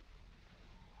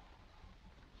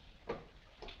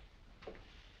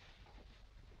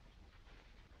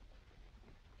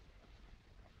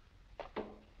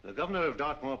 The governor of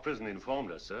Dartmoor Prison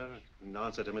informed us, sir, in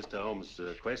answer to Mr. Holmes'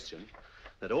 question,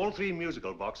 that all 3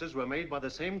 musical boxes were made by the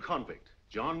same convict,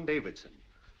 John Davidson,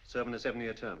 serving a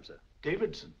 7-year term, sir.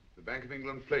 Davidson? The Bank of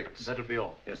England plates. That'll be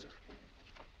all. Yes, sir.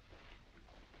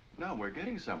 Now we're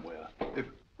getting somewhere.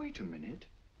 Wait a minute.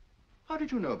 How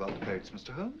did you know about the plates, Mr.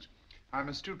 Holmes? I'm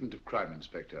a student of crime,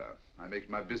 Inspector. I make it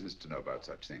my business to know about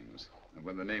such things. And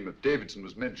when the name of Davidson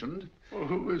was mentioned... Well,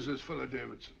 who is this fellow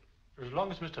Davidson? As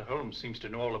long as Mr. Holmes seems to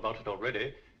know all about it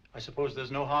already, I suppose there's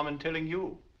no harm in telling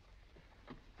you.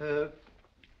 2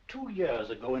 years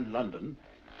ago in London,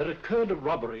 there occurred a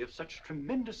robbery of such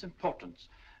tremendous importance,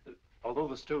 although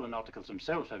the stolen articles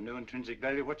themselves have no intrinsic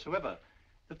value whatsoever,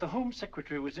 that the Home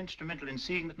Secretary was instrumental in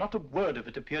seeing that not a word of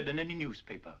it appeared in any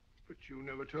newspaper. But you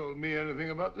never told me anything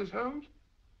about this, Holmes.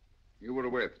 You were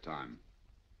away at the time.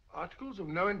 Articles of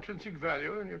no intrinsic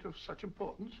value and yet of such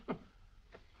importance?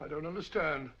 I don't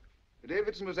understand.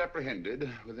 Davidson was apprehended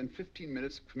within 15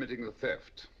 minutes of committing the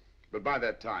theft. But by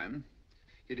that time,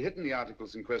 he'd hidden the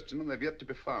articles in question and they've yet to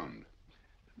be found.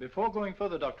 Before going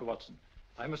further, Dr. Watson,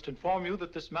 I must inform you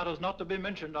that this matter is not to be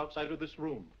mentioned outside of this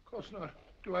room. Of course not.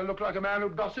 Do I look like a man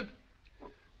who'd gossip?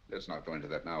 Let's not go into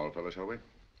that now, old fellow, shall we?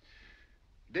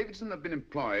 Davidson had been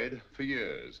employed for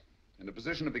years in a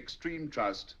position of extreme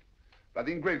trust by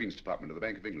the engravings department of the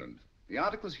Bank of England. The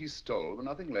articles he stole were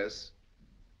nothing less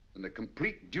than a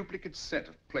complete duplicate set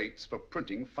of plates for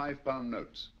printing £5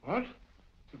 notes. What?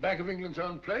 The Bank of England's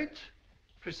own plates?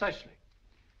 Precisely.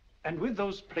 And with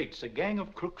those plates, a gang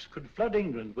of crooks could flood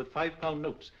England with £5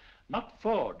 notes, not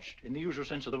forged in the usual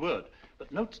sense of the word,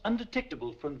 but notes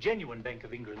undetectable from genuine Bank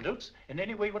of England notes in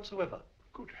any way whatsoever.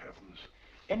 Good heavens.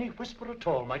 Any whisper at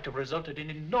all might have resulted in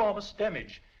enormous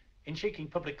damage in shaking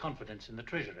public confidence in the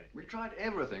Treasury. We tried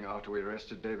everything after we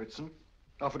arrested Davidson.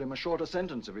 Offered him a shorter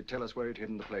sentence if he'd tell us where he'd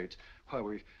hidden the plates. Why,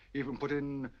 we even put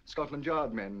in Scotland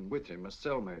Yard men with him as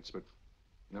cellmates, but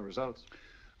no results.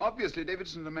 Obviously,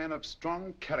 Davidson's a man of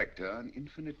strong character and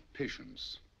infinite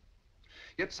patience.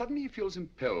 Yet suddenly he feels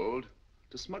impelled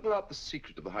to smuggle out the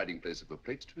secret of the hiding place of the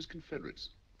plates to his confederates.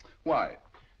 Why?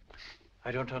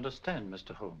 I don't understand,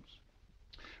 Mr. Holmes.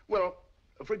 Well,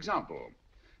 for example,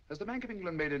 has the Bank of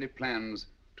England made any plans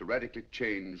to radically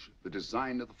change the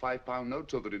design of the £5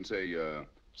 note so that in, say,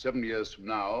 7 years from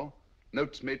now,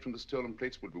 notes made from the stolen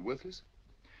plates would be worthless?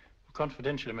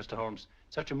 Confidentially, Mr. Holmes,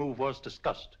 such a move was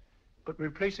discussed. But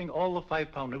replacing all the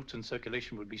 £5 notes in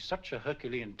circulation would be such a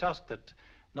Herculean task that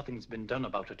nothing's been done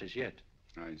about it as yet.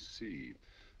 I see.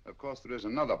 Of course, there is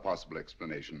another possible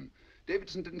explanation.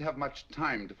 Davidson didn't have much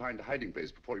time to find a hiding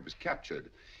place before he was captured.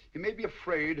 He may be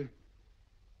afraid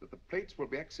that the plates will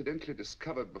be accidentally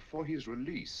discovered before he's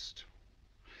released.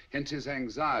 Hence his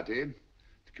anxiety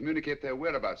to communicate their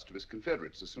whereabouts to his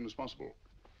confederates as soon as possible.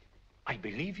 I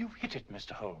believe you've hit it,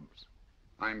 Mr. Holmes.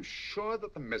 I'm sure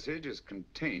that the message is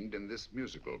contained in this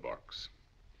musical box.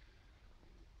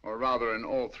 Or rather, in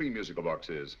all 3 musical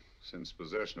boxes, since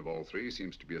possession of all 3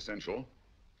 seems to be essential.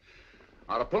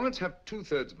 Our opponents have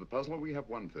 2/3 of the puzzle, we have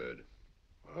 1/3.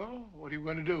 Well, what are you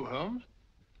going to do, Holmes?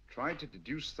 Try to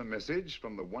deduce the message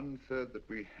from the 1/3 that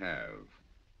we have.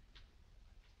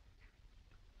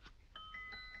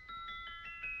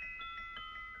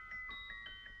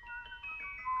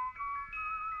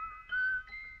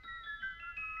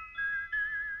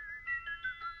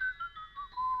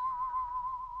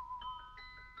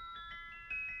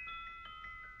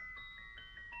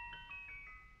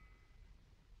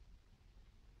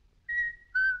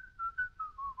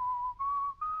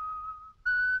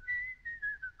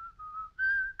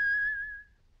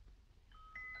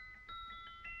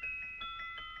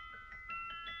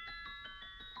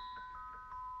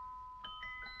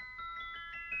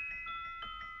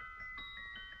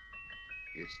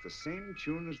 It's the same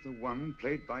tune as the one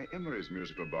played by Emery's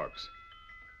musical box.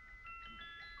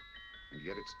 And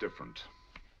yet it's different.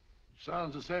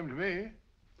 Sounds the same to me.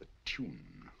 The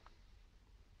tune.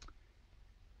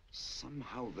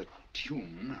 Somehow the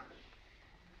tune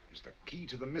is the key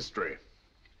to the mystery.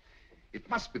 It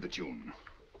must be the tune.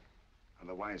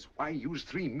 Otherwise, why use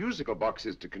 3 musical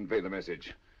boxes to convey the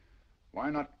message? Why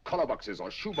not collar boxes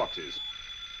or shoe boxes?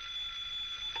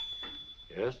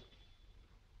 Yes?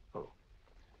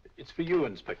 It's for you,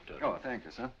 Inspector. Oh, thank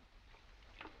you, sir.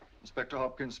 Inspector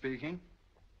Hopkins speaking.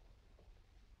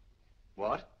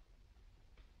 What?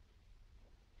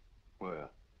 Where?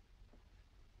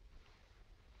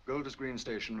 Golders Green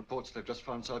Station reports they've just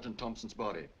found Sergeant Thompson's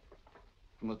body.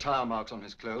 From the tire marks on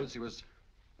his clothes, he was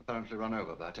apparently run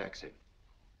over by a taxi.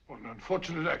 What an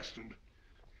unfortunate accident.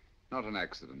 Not an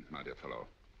accident, my dear fellow.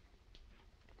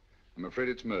 I'm afraid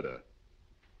it's murder.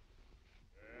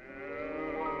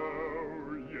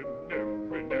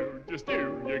 Never know just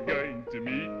who you're going to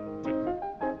meet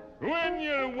when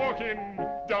you're walking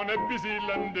down a busy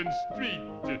London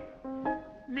street.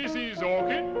 Mrs.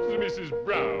 Hawkins, Mrs.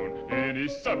 Brown, any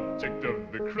subject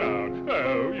of the crowd.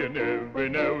 Oh, you never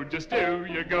know just who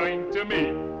you're going to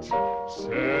meet.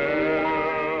 So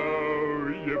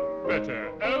you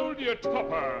better hold your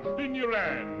topper in your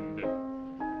hand,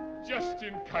 just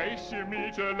in case you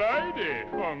meet a lady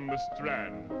on the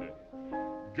Strand.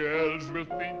 Girls will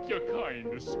think you're kind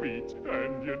of sweet,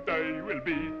 and your day will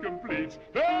be complete.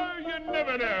 Oh, you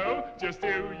never know just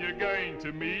who you're going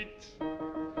to meet.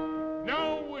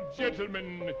 Now, a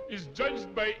gentleman is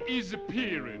judged by his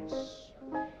appearance.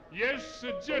 Yes,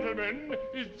 a gentleman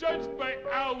is judged by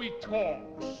how he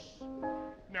talks.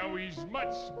 Now, he's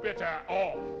much better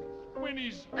off when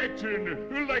he's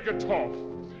acting like a toff,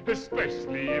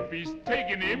 especially if he's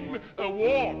taking him a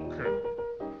walk.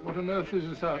 What on earth is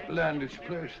this outlandish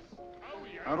place?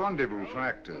 A rendezvous for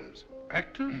actors.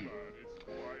 Actors?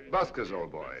 Buskers,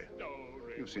 old boy.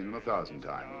 You've seen them 1,000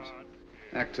 times.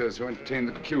 Actors who entertain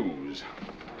the queues,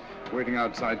 waiting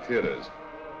outside theaters.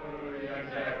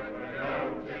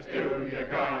 Who you're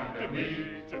going to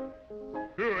meet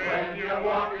when you're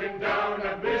walking down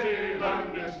a busy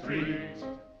London street.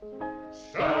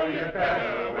 So you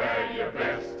better wear your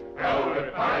best, how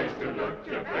it pays to look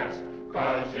your best,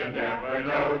 'cause you never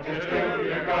know just who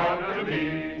you're going to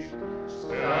meet.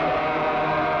 So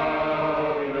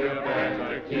you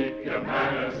better keep your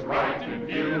manners right in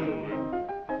view,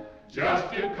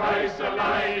 just in case a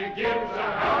lady gives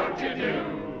a how'd you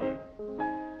do.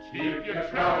 Keep your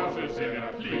trousers in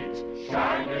a pleat,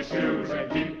 shine your shoes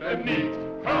and keep them neat,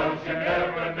 'cause you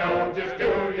never know just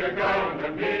who you're going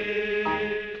to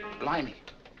meet. Blimey.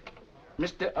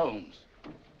 Mr. Holmes.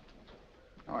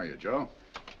 How are you, Joe?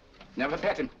 Never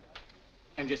met him.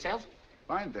 And yourself?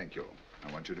 Fine, thank you.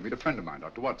 I want you to meet a friend of mine,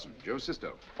 Dr. Watson, Joe's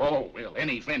sister. Oh, well,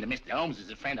 any friend of Mr. Holmes is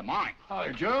a friend of mine.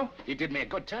 Hi, Joe. He did me a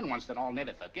good turn once that I'll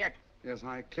never forget. Yes,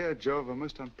 I cleared Joe of a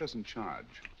most unpleasant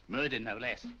charge. Murder, no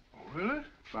less. Oh, really?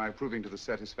 By proving to the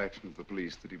satisfaction of the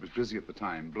police that he was busy at the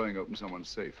time blowing open someone's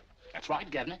safe. That's right,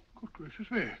 Governor. Good gracious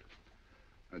me.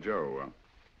 Joe,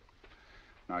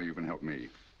 now you can help me.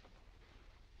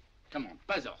 Come on,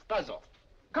 buzz off, buzz off.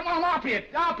 Come on, up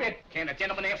it, up it. Can't a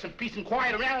gentleman have some peace and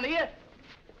quiet around here?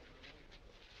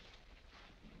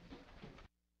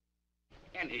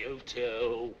 And you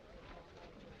too.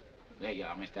 There you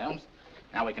are, Mr. Holmes.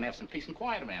 Now we can have some peace and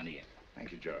quiet around here.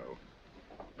 Thank you, Joe.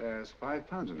 There's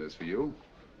 £5 in this for you.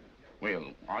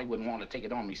 Well, I wouldn't want to take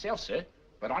it on myself, sir,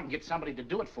 but I can get somebody to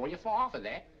do it for you for half of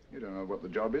that. You don't know what the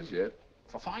job is yet.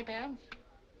 For £5?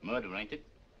 Murder, ain't it?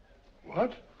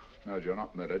 What? No, Joe,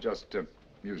 not murder, just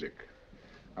music.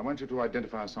 I want you to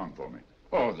identify a song for me.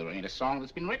 Oh, there ain't a song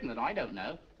that's been written that I don't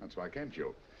know. That's why I came to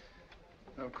you.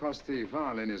 Of course, the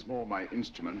violin is more my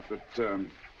instrument, but, oh,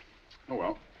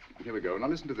 well, here we go. Now,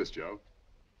 listen to this, Joe.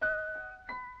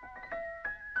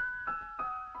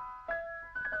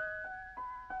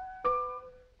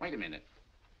 Wait a minute.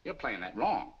 You're playing that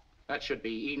wrong. That should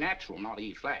be E natural, not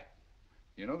E flat.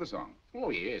 You know the song? Oh,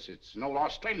 yes. It's an old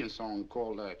Australian song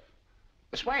called,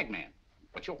 The Swag Man.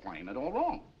 But you're playing it all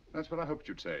wrong. That's what I hoped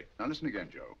you'd say. Now, listen again,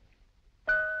 Joe.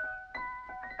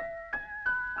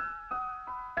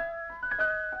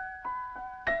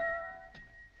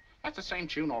 That's the same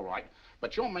tune, all right,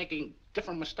 but you're making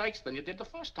different mistakes than you did the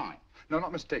first time. No,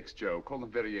 not mistakes, Joe. Call them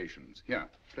variations. Here,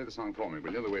 play the song for me,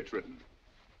 will you, the way it's written.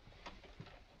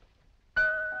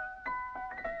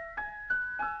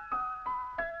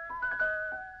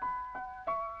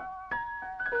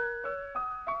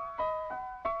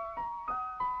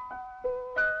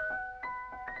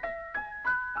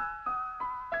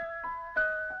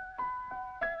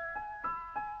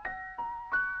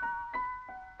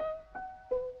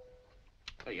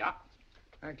 There you are.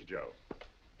 Thank you, Joe.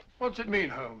 What's it mean,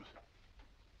 Holmes?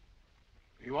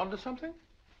 Are you onto something?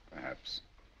 Perhaps.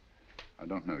 I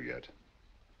don't know yet.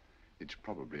 It's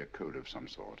probably a code of some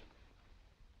sort.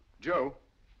 Joe,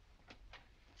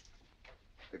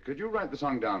 could you write the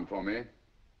song down for me,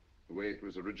 the way it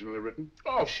was originally written?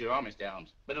 Oh, sure, Mr.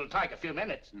 Holmes, but it'll take a few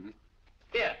minutes.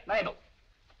 Here, Mabel.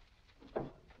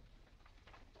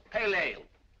 Pale ale.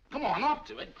 Come on, up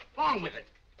to it. On with it.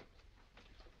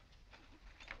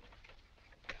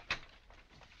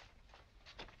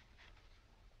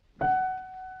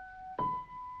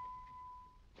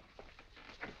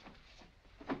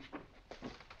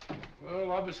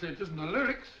 Well, obviously it isn't the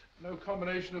lyrics. No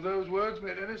combination of those words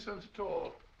made any sense at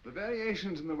all. The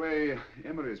variations in the way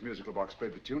Emery's musical box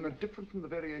played the tune are different from the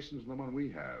variations in the one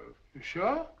we have. You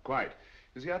sure? Quite.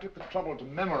 You see, I took the trouble to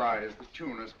memorize the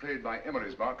tune as played by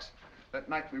Emery's box that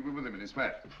night we were with him in his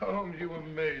flat. Holmes, you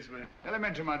amaze me.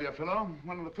 Elementary, my dear fellow.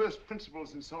 One of the first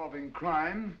principles in solving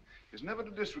crime is never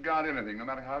to disregard anything, no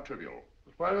matter how trivial.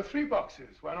 But why are 3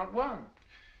 boxes? Why not 1?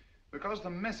 Because the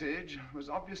message was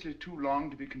obviously too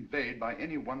long to be conveyed by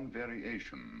any one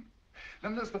variation.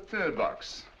 Then there's the 3rd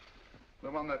box, the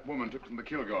one that woman took from the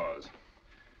Kilgores.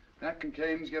 That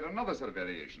contains yet another set of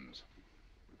variations.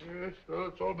 Yes, well,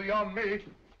 it's all beyond me.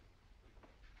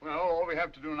 Well, all we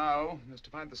have to do now is to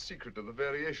find the secret of the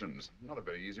variations. Not a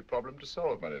very easy problem to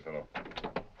solve, my dear fellow.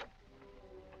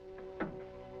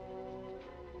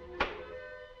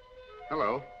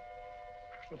 Hello.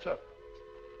 What's up?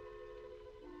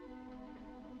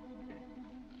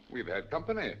 We've had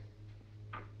company.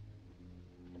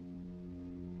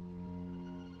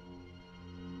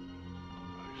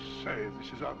 I say,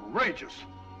 this is outrageous.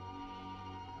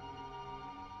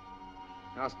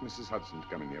 Ask Mrs. Hudson to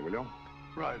come in here, will you?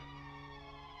 Right.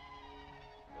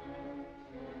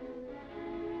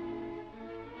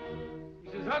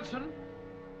 Hudson?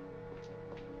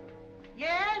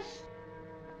 Yes?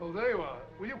 Oh, there you are.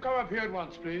 Will you come up here at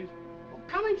once, please? Oh,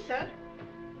 coming, sir.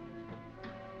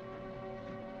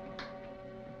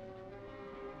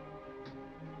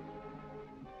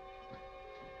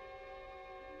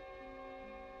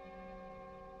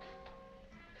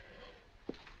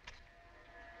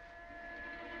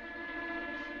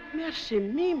 Mercy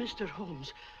me, Mr.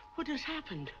 Holmes. What has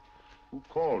happened? Who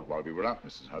called while we were up,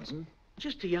 Mrs. Hudson?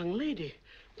 Just a young lady.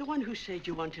 The one who said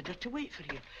you wanted her to wait for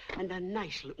you. And a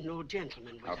nice-looking old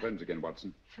gentleman with Our her. friends again,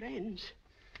 Watson. Friends?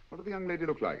 What did the young lady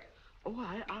look like? Oh,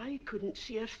 I couldn't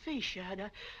see her face. She had a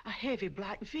heavy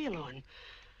black veil on.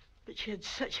 But she had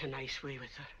such a nice way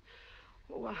with her.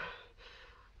 Oh,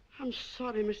 I'm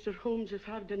sorry, Mr. Holmes, if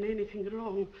I've done anything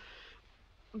wrong.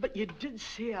 But you did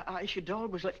say I should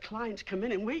always let clients come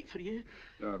in and wait for you.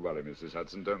 Don't worry, Mrs.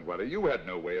 Hudson, don't worry. You had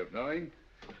no way of knowing.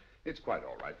 It's quite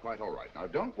all right, quite all right. Now,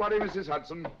 don't worry, Mrs.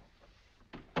 Hudson.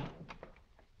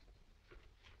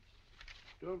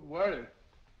 Don't worry.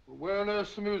 Well, where on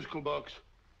earth's the musical box?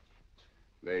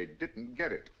 They didn't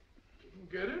get it.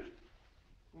 Didn't get it?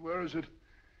 Where is it?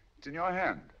 It's in your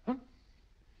hand. Huh?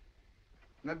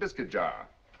 In that biscuit jar.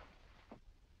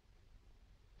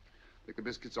 Take the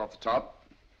biscuits off the top.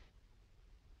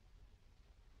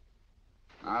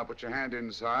 Now put your hand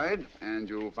inside, and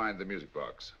you'll find the music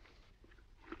box.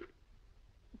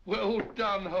 Well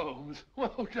done, Holmes.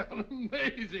 Well done.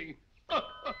 Amazing.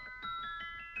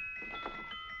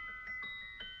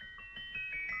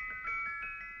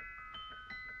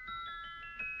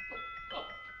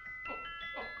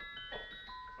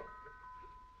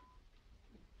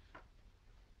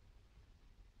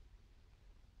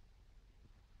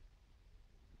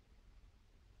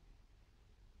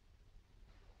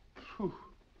 Whew.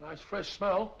 Nice fresh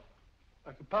smell.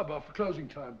 Like a pub after closing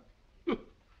time.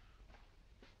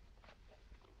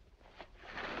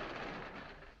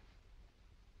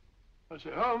 I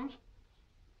say, Holmes.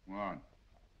 What?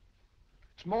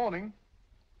 It's morning.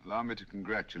 Allow me to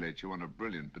congratulate you on a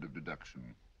brilliant bit of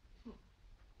deduction.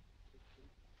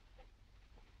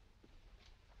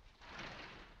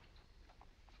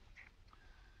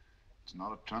 It's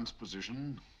not a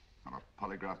transposition, not a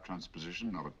polygraph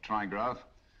transposition, not a trigraph,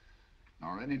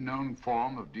 nor any known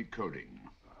form of decoding.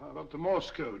 How about the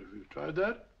Morse code? Have you tried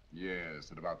that?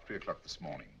 Yes, at about 3 o'clock this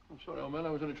morning. I'm sorry, old man. I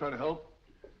was only trying to help.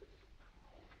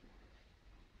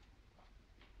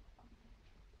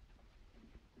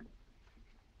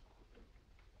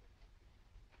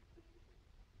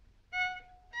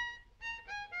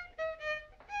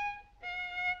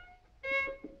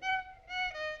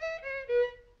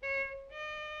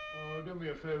 Oh, do me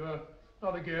a favor.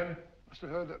 Not again. Must have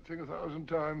heard that thing 1,000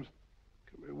 times.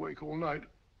 Kept me awake all night.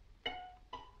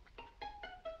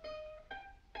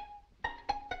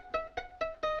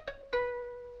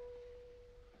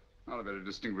 Not a very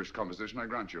distinguished composition, I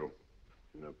grant you.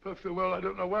 You know perfectly well I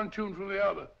don't know one tune from the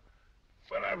other.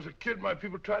 When I was a kid, my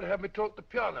people tried to have me taught the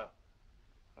piano.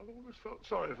 I've always felt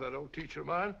sorry for that old teacher of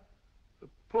mine. The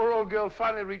poor old girl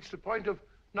finally reached the point of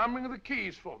numbering the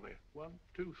keys for me. 1,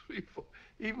 2, 3, 4.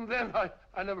 Even then,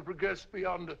 I never progressed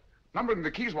beyond... Numbering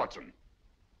the keys, Watson.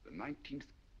 The 19th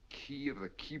key of the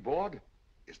keyboard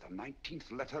is the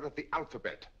 19th letter of the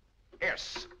alphabet.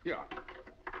 S. Here.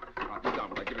 Now, put down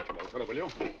when I give it to you, old fellow, will you?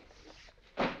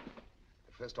 The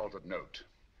first altered note.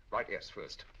 Write S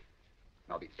first.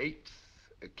 Now, the 8th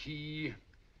key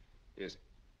is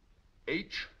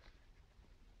H.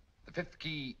 The 5th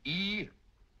key, E.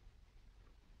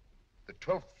 The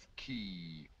 12th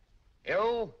key,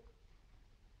 L.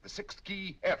 The 6th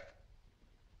key, F.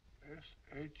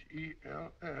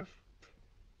 S-H-E-L-F.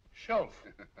 Shelf.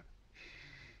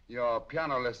 Your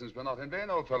piano lessons were not in vain,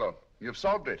 old fellow. You've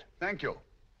solved it. Thank you.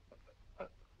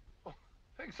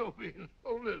 Thanks, old bean.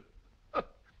 Hold it.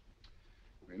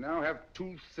 We now have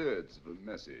 2/3 of a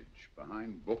message.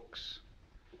 Behind books,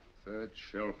 3rd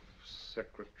shelf,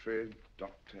 secretary,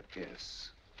 Dr.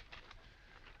 S.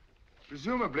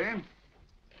 Presumably,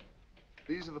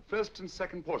 these are the first and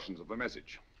second portions of the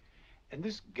message. And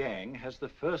this gang has the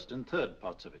first and third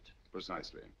parts of it.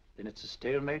 Precisely. Then it's a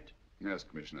stalemate? Yes,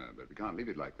 Commissioner, but we can't leave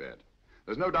it like that.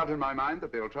 There's no doubt in my mind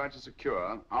that they'll try to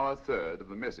secure our third of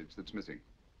the message that's missing.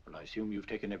 Well, I assume you've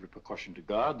taken every precaution to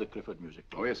guard the Clifford music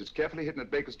box. Oh, yes, it's carefully hidden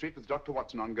at Baker Street with Dr.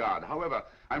 Watson on guard. However,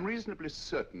 I'm reasonably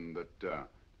certain that,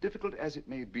 difficult as it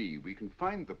may be, we can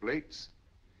find the plates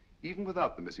even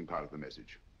without the missing part of the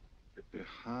message.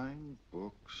 Behind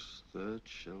books, 3rd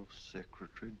shelf,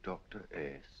 secretary, Dr.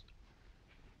 S.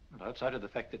 Well, outside of the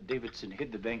fact that Davidson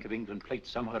hid the Bank of England plate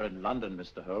somewhere in London,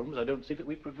 Mr. Holmes, I don't see that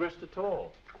we've progressed at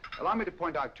all. Allow me to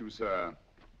point out to you, sir,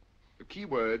 the key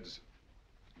words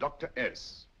Dr.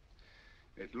 S.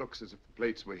 It looks as if the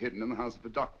plates were hidden in the house of the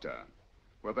doctor.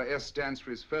 Whether S stands for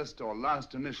his first or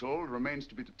last initial remains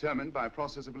to be determined by a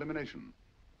process of elimination.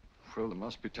 Well, there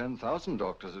must be 10,000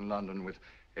 doctors in London with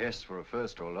S for a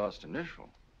first or last initial.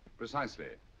 Precisely.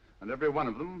 And every one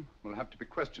of them will have to be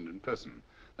questioned in person.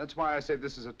 That's why I say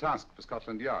this is a task for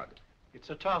Scotland Yard. It's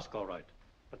a task, all right.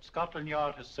 But Scotland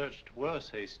Yard has searched worse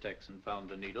haystacks and found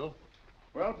the needle.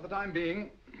 Well, for the time being,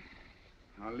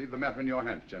 I'll leave the matter in your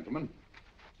hands, gentlemen.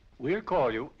 We'll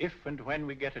call you if and when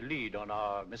we get a lead on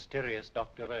our mysterious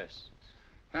Dr. S.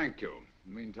 Thank you.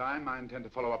 In the meantime, I intend to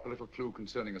follow up a little clue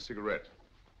concerning a cigarette.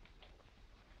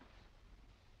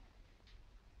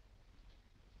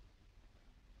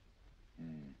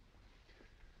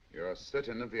 You're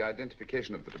certain of the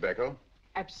identification of the tobacco?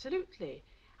 Absolutely.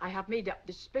 I have made up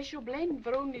this special blend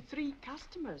for only 3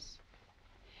 customers.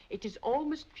 It is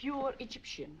almost pure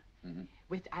Egyptian,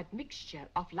 with admixture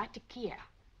of latakia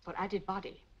for added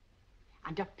body,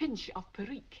 and a pinch of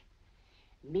perique.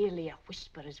 Merely a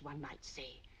whisper, as one might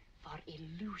say, for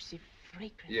elusive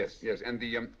fragrance. Yes. And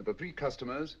the 3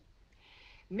 customers?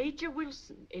 Major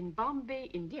Wilson in Bombay,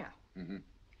 India.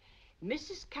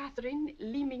 Mrs. Catherine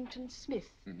Leamington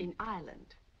Smith in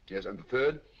Ireland. Yes, and the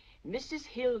 3rd? Mrs.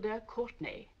 Hilda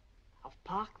Courtney of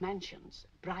Park Mansions,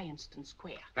 Bryanston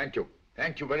Square. Thank you.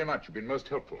 Thank you very much. You've been most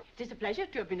helpful. It is a pleasure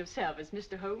to have been of service,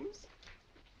 Mr. Holmes.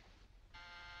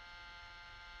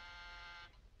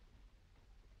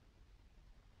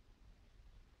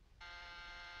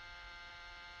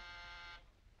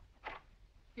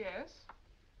 Yes?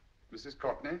 Mrs.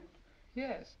 Courtney?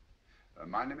 Yes.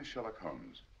 My name is Sherlock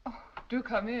Holmes. Oh, do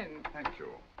come in. Thank you.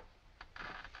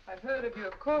 I've heard of you,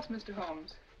 of course, Mr.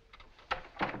 Holmes.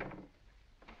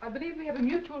 I believe we have a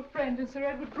mutual friend in Sir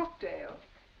Edward Brookdale.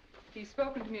 He's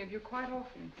spoken to me of you quite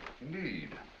often. Indeed.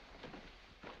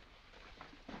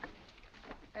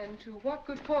 And to what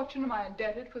good fortune am I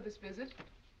indebted for this visit?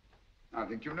 I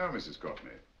think you know Mrs.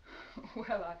 Courtney.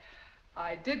 Well,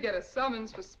 I did get a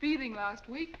summons for speeding last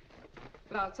week.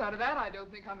 But outside of that, I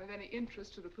don't think I'm of any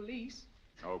interest to the police.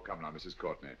 Oh, come now, Mrs.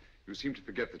 Courtney. You seem to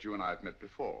forget that you and I have met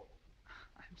before.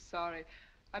 I'm sorry.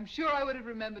 I'm sure I would have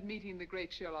remembered meeting the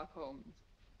great Sherlock Holmes.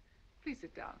 Please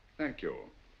sit down. Thank you.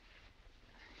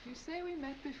 You say we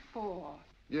met before.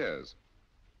 Yes.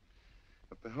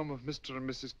 At the home of Mr. and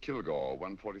Mrs. Kilgore,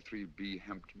 143B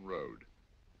Hampton Road.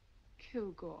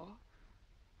 Kilgore?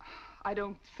 I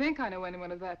don't think I know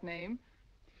anyone of that name.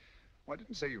 Well, I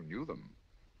didn't say you knew them.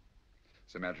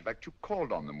 As a matter of fact, you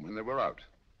called on them when they were out.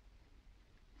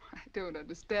 I don't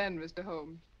understand, Mr.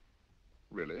 Holmes.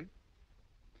 Really?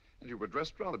 And you were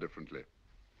dressed rather differently.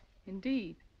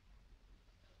 Indeed.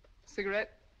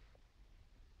 Cigarette?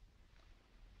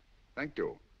 Thank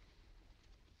you.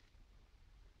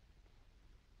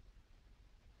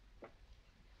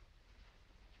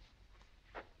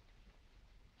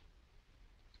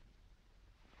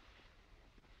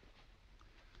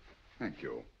 Thank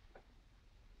you.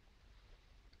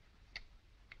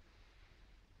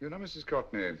 You know, Mrs.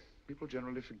 Courtney, people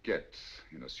generally forget,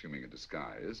 in assuming a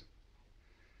disguise,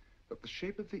 that the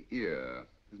shape of the ear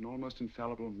is an almost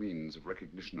infallible means of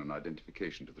recognition and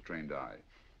identification to the trained eye.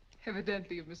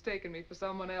 Evidently, you've mistaken me for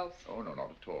someone else. Oh, no,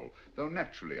 not at all. Though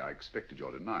naturally, I expected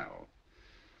your denial.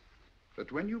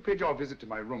 But when you paid your visit to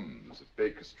my rooms at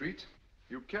Baker Street,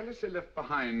 you carelessly left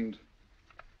behind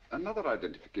another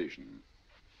identification.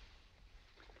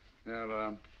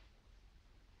 They're,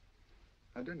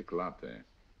 identical, aren't they?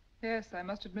 Yes, I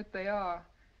must admit they are.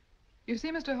 You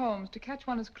see, Mr. Holmes, to catch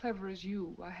one as clever as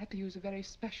you, I had to use a very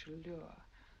special lure.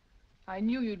 I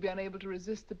knew you'd be unable to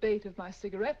resist the bait of my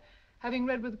cigarette, having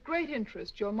read with great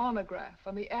interest your monograph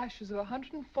on the ashes of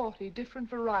 140 different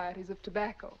varieties of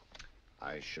tobacco.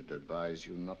 I should advise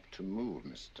you not to move,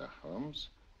 Mr. Holmes.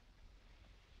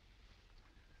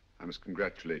 I must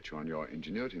congratulate you on your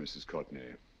ingenuity, Mrs. Courtney.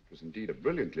 It was indeed a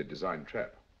brilliantly designed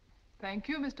trap. Thank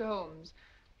you, Mr. Holmes.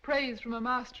 Praise from a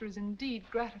master is indeed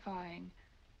gratifying.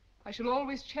 I shall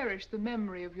always cherish the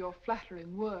memory of your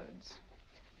flattering words.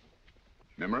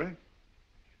 Memory?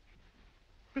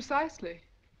 Precisely.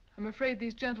 I'm afraid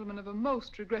these gentlemen have a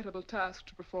most regrettable task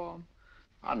to perform.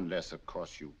 Unless, of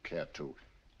course, you care to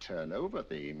turn over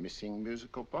the missing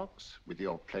musical box with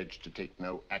your pledge to take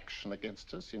no action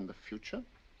against us in the future.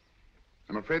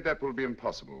 I'm afraid that will be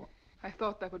impossible. I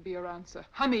thought that would be your answer.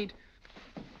 Hamid!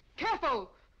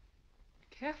 Careful!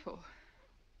 Careful.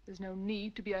 There's no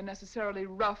need to be unnecessarily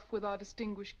rough with our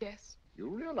distinguished guest. You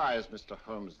realize, Mr.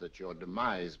 Holmes, that your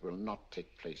demise will not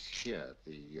take place here.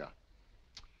 The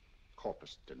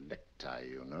corpus delicti,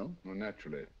 you know. Well,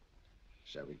 naturally.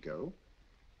 Shall we go?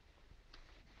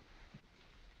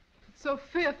 So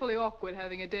fearfully awkward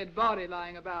having a dead body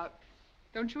lying about.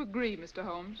 Don't you agree, Mr.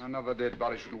 Holmes? Another dead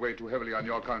body shouldn't weigh too heavily on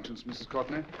your conscience, Mrs.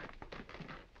 Courtney.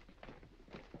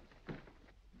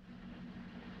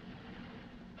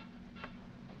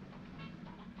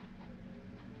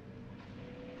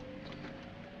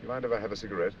 You mind if I have a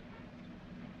cigarette?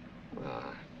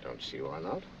 Don't see why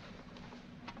not.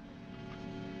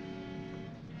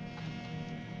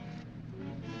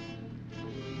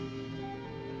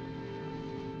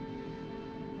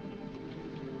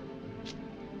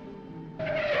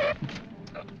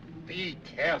 Be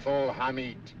careful,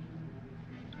 Hamid.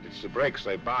 It's the brakes,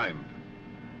 they bind.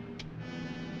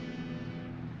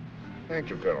 Thank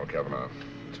you, Colonel Kavanagh.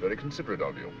 It's very considerate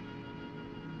of you.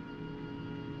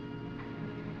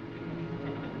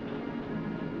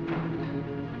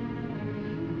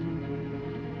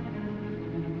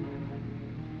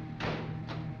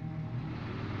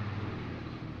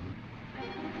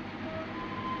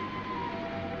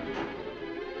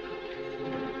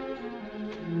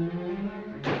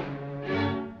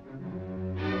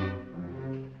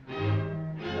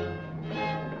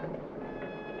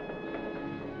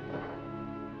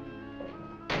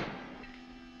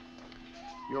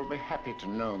 You'll be happy to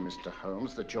know, Mr.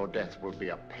 Holmes, that your death will be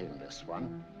a painless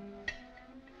one.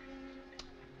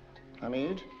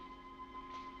 Hamid,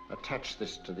 attach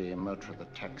this to the motor of the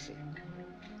taxi.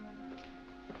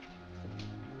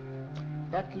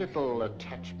 That little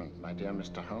attachment, my dear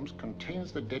Mr. Holmes,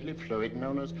 contains the deadly fluid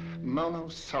known as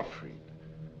monosulfide.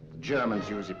 The Germans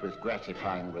use it with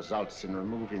gratifying results in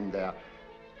removing their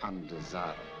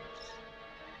undesirables.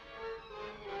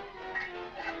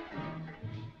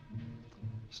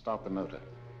 Start the motor.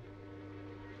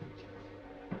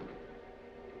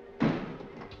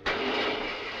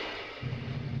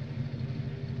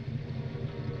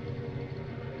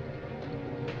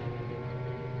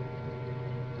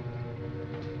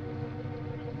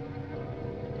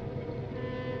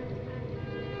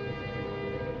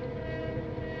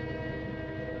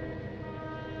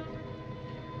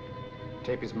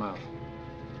 Tape his mouth.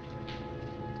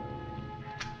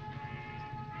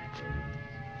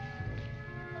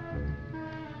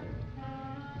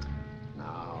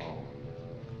 Now,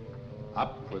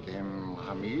 up with him,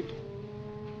 Hamid.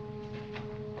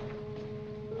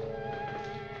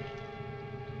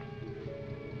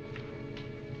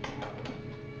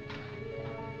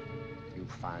 You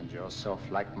find yourself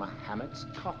like Muhammad's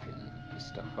coffin,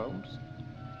 Mr. Holmes,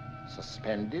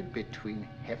 suspended between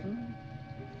heaven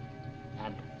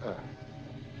and earth.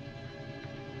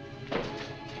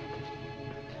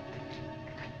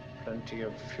 Plenty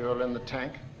of fuel in the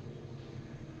tank?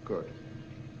 Good.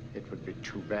 It would be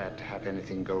too bad to have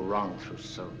anything go wrong through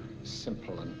so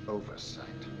simple an oversight.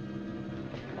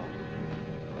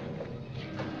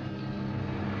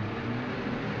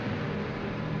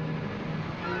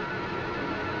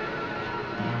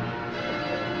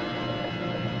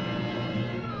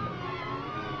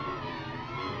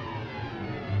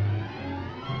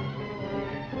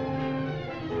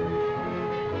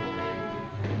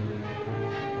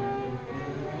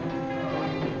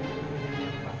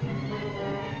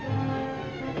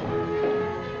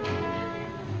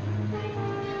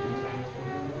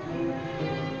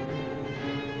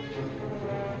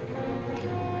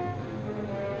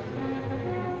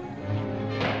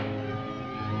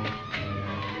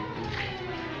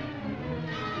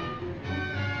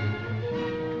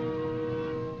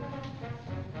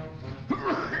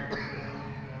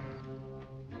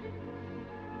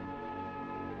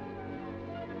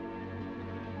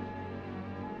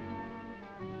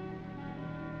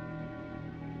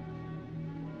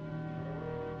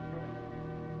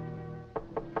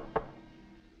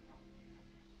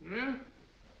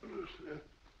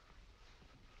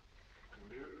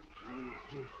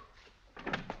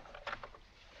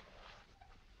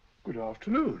 Good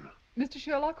afternoon. Mr.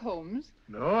 Sherlock Holmes?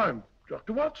 No, I'm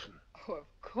Dr. Watson. Oh,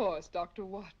 of course, Dr.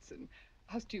 Watson.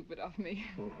 How stupid of me.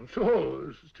 Oh, so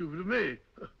this is stupid of me.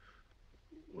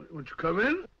 Won't you come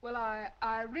in? Well,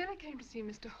 I really came to see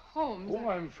Mr. Holmes. Oh,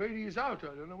 I'm afraid he's out.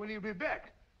 I don't know when he'll be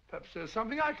back. Perhaps there's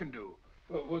something I can do.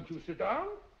 Won't you sit down?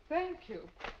 Thank you.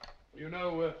 You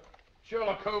know,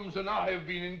 Sherlock Holmes and I have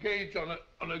been engaged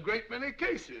on a great many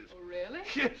cases. Oh, really?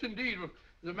 Yes, indeed.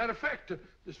 As a matter of fact,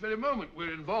 this very moment,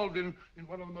 we're involved in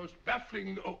one of the most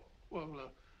baffling... Oh, well,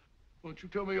 won't you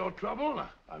tell me your trouble?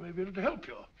 I may be able to help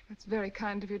you. That's very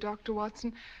kind of you, Dr.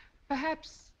 Watson.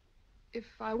 Perhaps if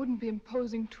I wouldn't be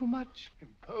imposing too much.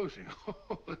 Imposing?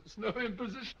 Oh, there's no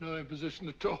imposition. No imposition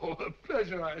at all. A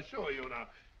pleasure, I assure you. Now,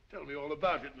 tell me all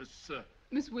about it,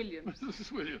 Miss Williams.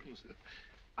 Mrs. Williams.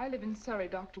 I live in Surrey,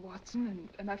 Dr. Watson,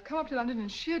 and I've come up to London in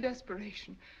sheer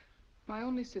desperation. My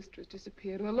only sister has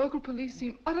disappeared, and the local police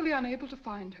seem utterly unable to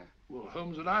find her. Well,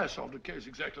 Holmes and I solved a case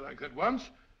exactly like that once.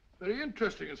 Very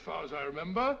interesting as far as I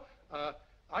remember.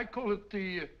 I call it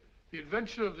the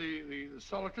adventure of the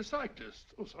solitary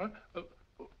cyclist. Oh, sorry.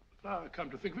 Now I come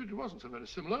to think of it, it wasn't so very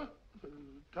similar.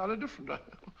 Entirely different. I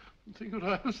don't think what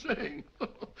I was saying.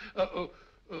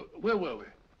 Where were we?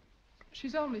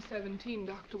 She's only 17,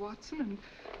 Dr. Watson, and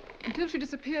until she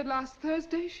disappeared last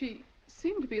Thursday, she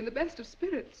seemed to be in the best of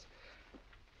spirits.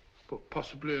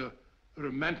 Possibly a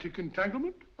romantic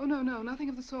entanglement? Oh, no, nothing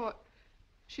of the sort.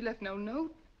 She left no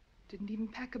note, didn't even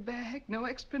pack a bag, no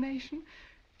explanation.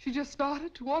 She just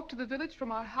started to walk to the village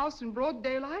from our house in broad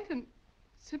daylight and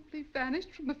simply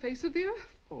vanished from the face of the earth.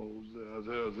 Oh,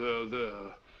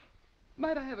 there.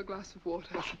 Might I have a glass of water?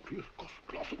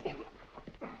 Glass of water.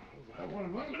 I'll have one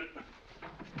in 1 minute.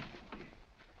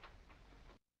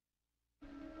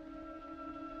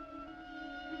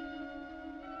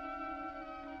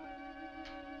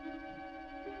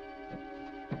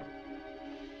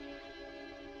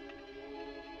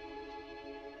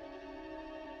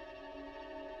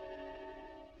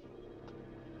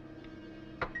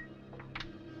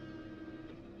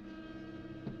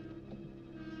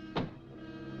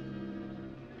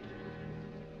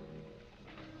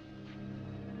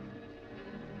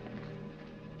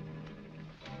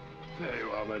 There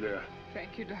you are, my dear.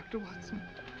 Thank you, Dr. Watson.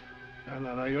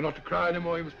 No, you're not to cry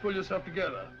anymore. You must pull yourself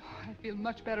together. Oh, I feel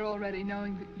much better already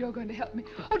knowing that you're going to help me.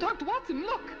 Oh, Dr. Watson,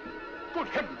 look! Good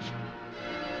heavens!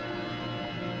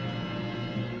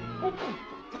 Oh.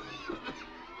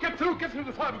 Get through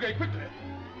the fire brigade, quickly.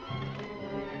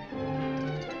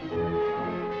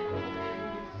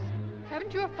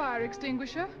 Haven't you a fire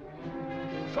extinguisher?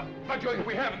 By Jove,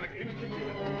 we have in the kitchen.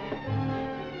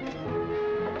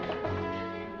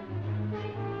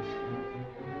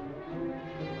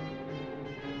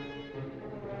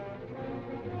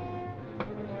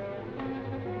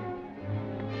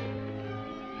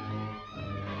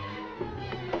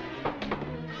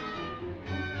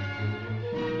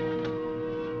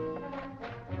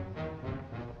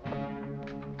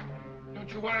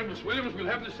 Don't you worry, Miss Williams. We'll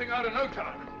have this thing out in no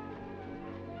time.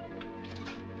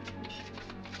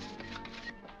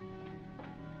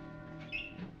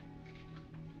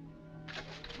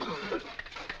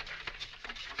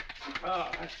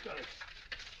 Ah, that's got it.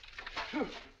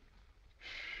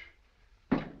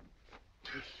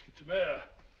 Get some air.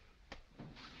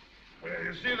 Well,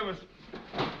 you see,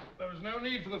 there was no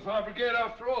need for the fire brigade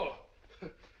after all.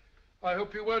 I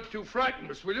hope you weren't too frightened,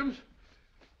 Miss Williams.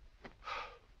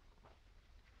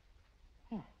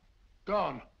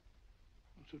 Gone.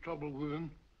 That's the trouble with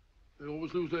women. They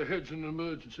always lose their heads in an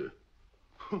emergency.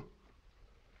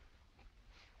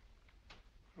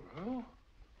 Well...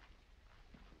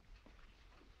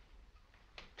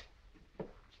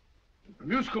 a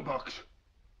musical box.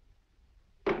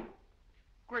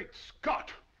 Great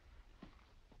Scott!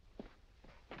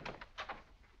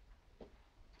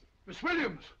 Miss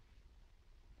Williams!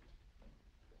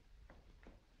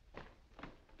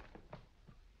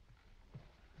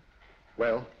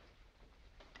 Well?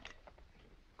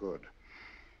 Good.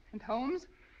 And Holmes?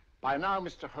 By now,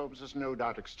 Mr. Holmes has no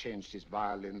doubt exchanged his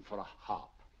violin for a harp.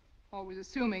 Always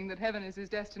assuming that heaven is his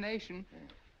destination.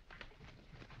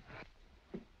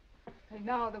 And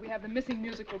now that we have the missing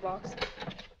musical box.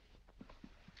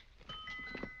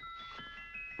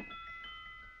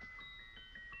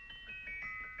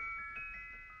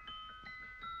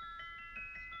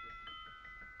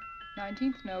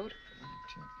 Nineteenth note.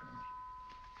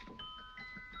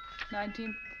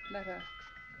 19th letter.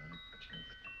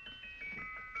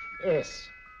 Yes.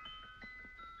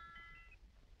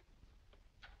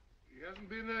 He hasn't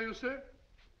been there, you say?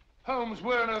 Holmes,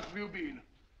 where on earth have you been?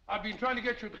 I've been trying to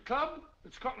get you at the club,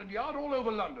 at Scotland Yard, all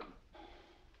over London.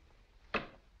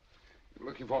 You're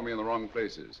looking for me in the wrong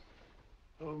places.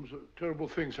 Holmes, terrible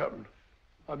things happened.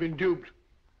 I've been duped.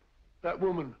 That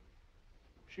woman,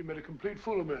 she made a complete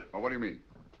fool of me. Oh, what do you mean?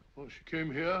 Well, she came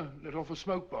here, let off a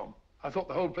smoke bomb. I thought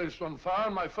the whole place was on fire,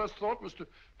 and my first thought was to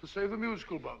save the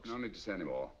musical box. No need to say any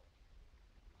more.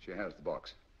 She has the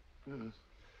box. Yes.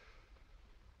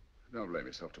 Don't blame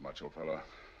yourself too much, old fellow.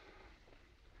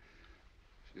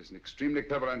 She's an extremely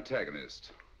clever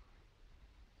antagonist.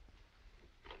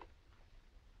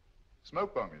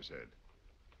 Smoke bomb, you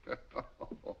said?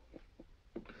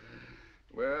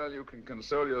 Well, you can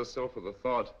console yourself with the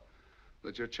thought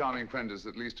that your charming friend is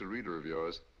at least a reader of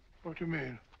yours. What do you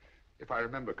mean? If I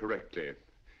remember correctly,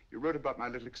 you wrote about my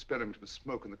little experiment with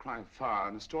smoke and the cry of fire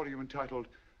in a story you entitled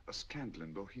A Scandal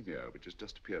in Bohemia, which has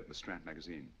just appeared in the Strand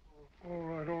magazine. All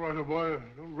right, old boy.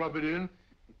 Don't rub it in.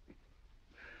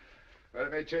 Well,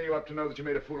 it may cheer you up to know that you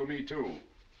made a fool of me, too.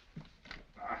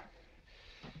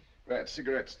 That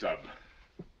cigarette stub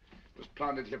was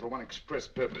planted here for one express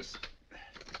purpose.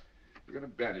 We're going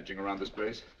to bandaging around this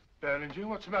place. Bandaging?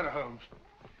 What's the matter, Holmes?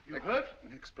 You hurt?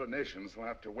 Explanations will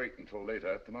have to wait until later.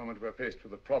 At the moment, we're faced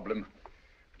with a problem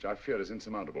which I fear is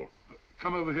insurmountable.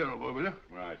 Come over here, old boy, will you?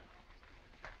 Right.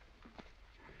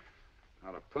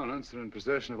 Our opponents are in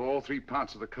possession of all 3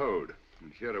 parts of the code.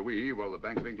 And here are we, while the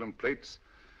Bank of England plates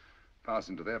pass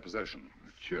into their possession.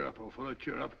 Cheer up, old fellow,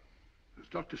 cheer up. As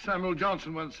Dr. Samuel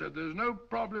Johnson once said, there's no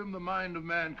problem the mind of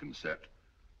man can set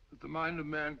that the mind of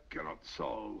man cannot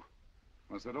solve.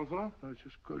 What's that, old fellow? I was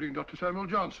just quoting Dr. Samuel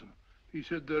Johnson. He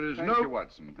said there is Thank no... you,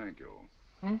 Watson. Thank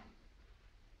you.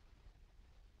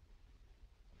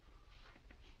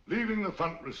 Leaving the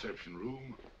front reception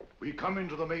room, we come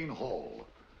into the main hall,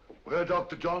 where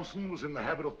Dr. Johnson was in the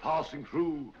habit of passing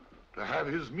through to have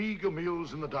his meager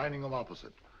meals in the dining room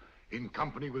opposite, in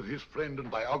company with his friend and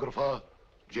biographer,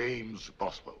 James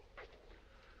Boswell.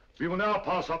 We will now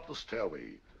pass up the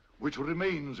stairway, which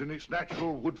remains in its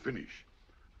natural wood finish,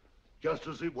 just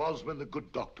as it was when the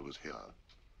good doctor was here.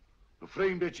 The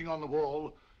framed etching on the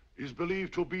wall is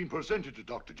believed to have been presented to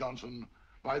Dr. Johnson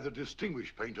by the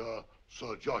distinguished painter,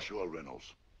 Sir Joshua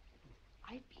Reynolds.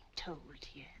 I've been told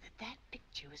here that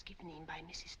picture was given in by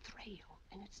Mrs. Thrale,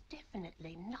 and it's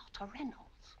definitely not a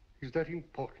Reynolds. Is that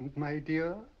important, my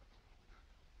dear?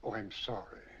 Oh, I'm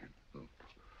sorry.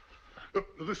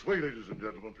 This way, ladies and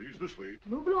gentlemen, please, this way.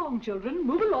 Move along, children,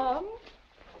 move along.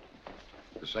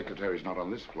 The secretary's not on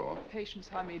this floor. Patience,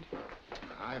 Hamid.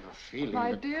 I have a feeling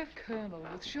My that... dear Colonel,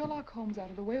 with Sherlock Holmes out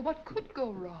of the way, what could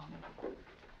go wrong?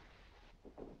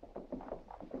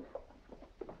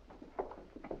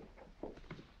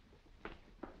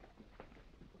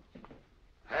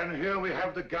 And here we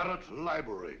have the Garrett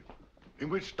Library, in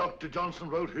which Dr. Johnson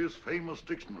wrote his famous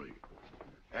dictionary,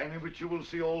 and in which you will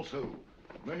see also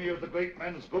many of the great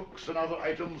man's books and other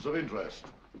items of interest.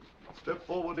 Step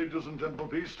forward, ladies and gentlemen,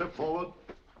 please, step forward.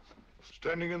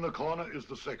 Standing in the corner is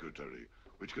the secretary,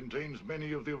 which contains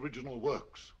many of the original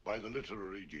works by the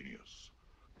literary genius.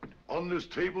 On this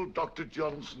table, Dr.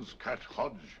 Johnson's cat,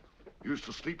 Hodge, used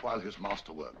to sleep while his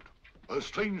master worked. A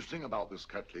strange thing about this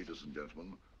cat, ladies and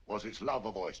gentlemen, was its love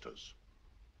of oysters.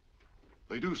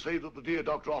 They do say that the dear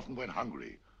doctor often went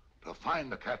hungry to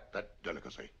find the cat that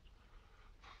delicacy.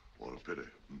 What a pity.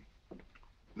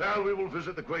 Now we will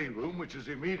visit the grey room, which is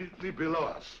immediately below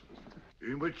us,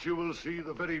 in which you will see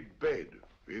the very bed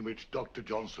in which Dr.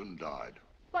 Johnson died.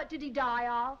 What did he die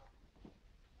of?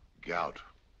 Gout.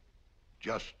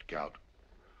 Just gout.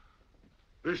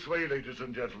 This way, ladies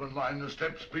and gentlemen. Mind the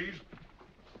steps, please.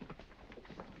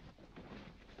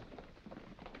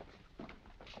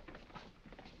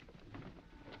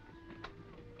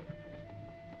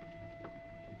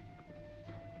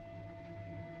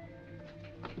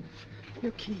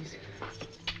 Your keys.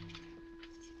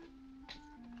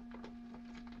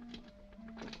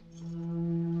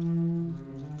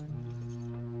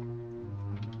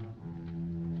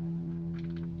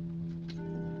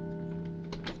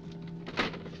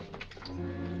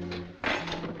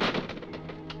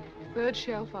 Third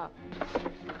shelf up.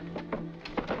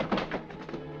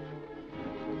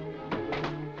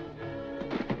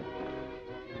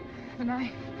 The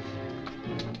knife.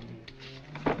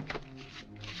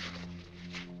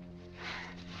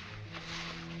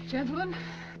 Gentlemen,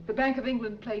 the Bank of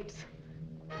England plates.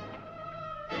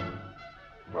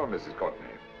 Well, Mrs. Courtney,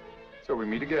 so we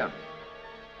meet again.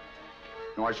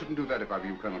 No, I shouldn't do that if I were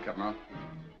you, Colonel Khataakk.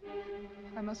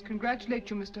 I must congratulate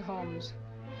you, Mr. Holmes.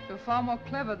 You're far more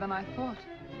clever than I thought.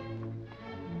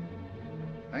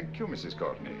 Thank you, Mrs.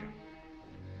 Courtney.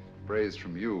 Praise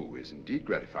from you is indeed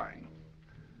gratifying.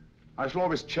 I shall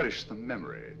always cherish the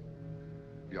memory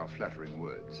of your flattering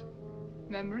words.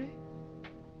 Memory?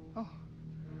 Oh,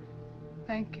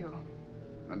 thank you.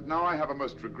 And now I have a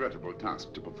most regrettable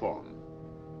task to perform.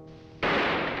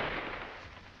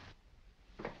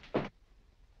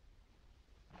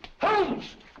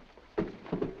 Holmes!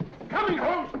 Coming,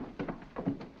 Holmes!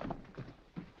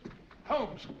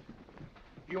 Holmes,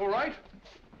 you all right?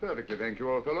 Perfectly, thank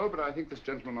you, old fellow, but I think this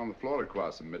gentleman on the floor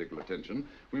requires some medical attention.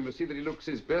 We must see that he looks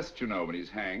his best, you know, when he's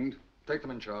hanged. Take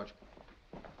them in charge.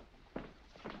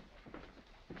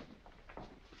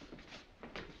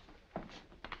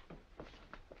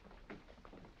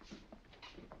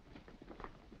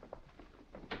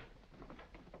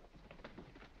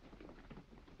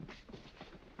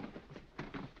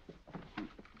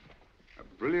 A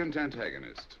brilliant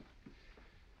antagonist.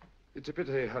 It's a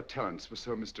pity her talents were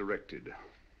so misdirected.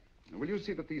 Will you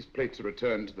see that these plates are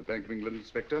returned to the Bank of England,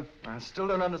 Inspector? I still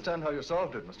don't understand how you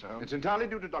solved it, Mr. Holmes. It's entirely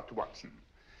due to Dr. Watson.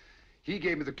 He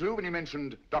gave me the clue when he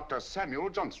mentioned Dr. Samuel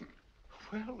Johnson.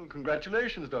 Well,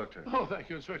 congratulations, Doctor. Oh, thank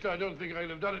you, Inspector. I don't think I'd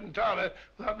have done it entirely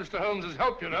without Mr. Holmes's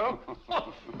help, you know.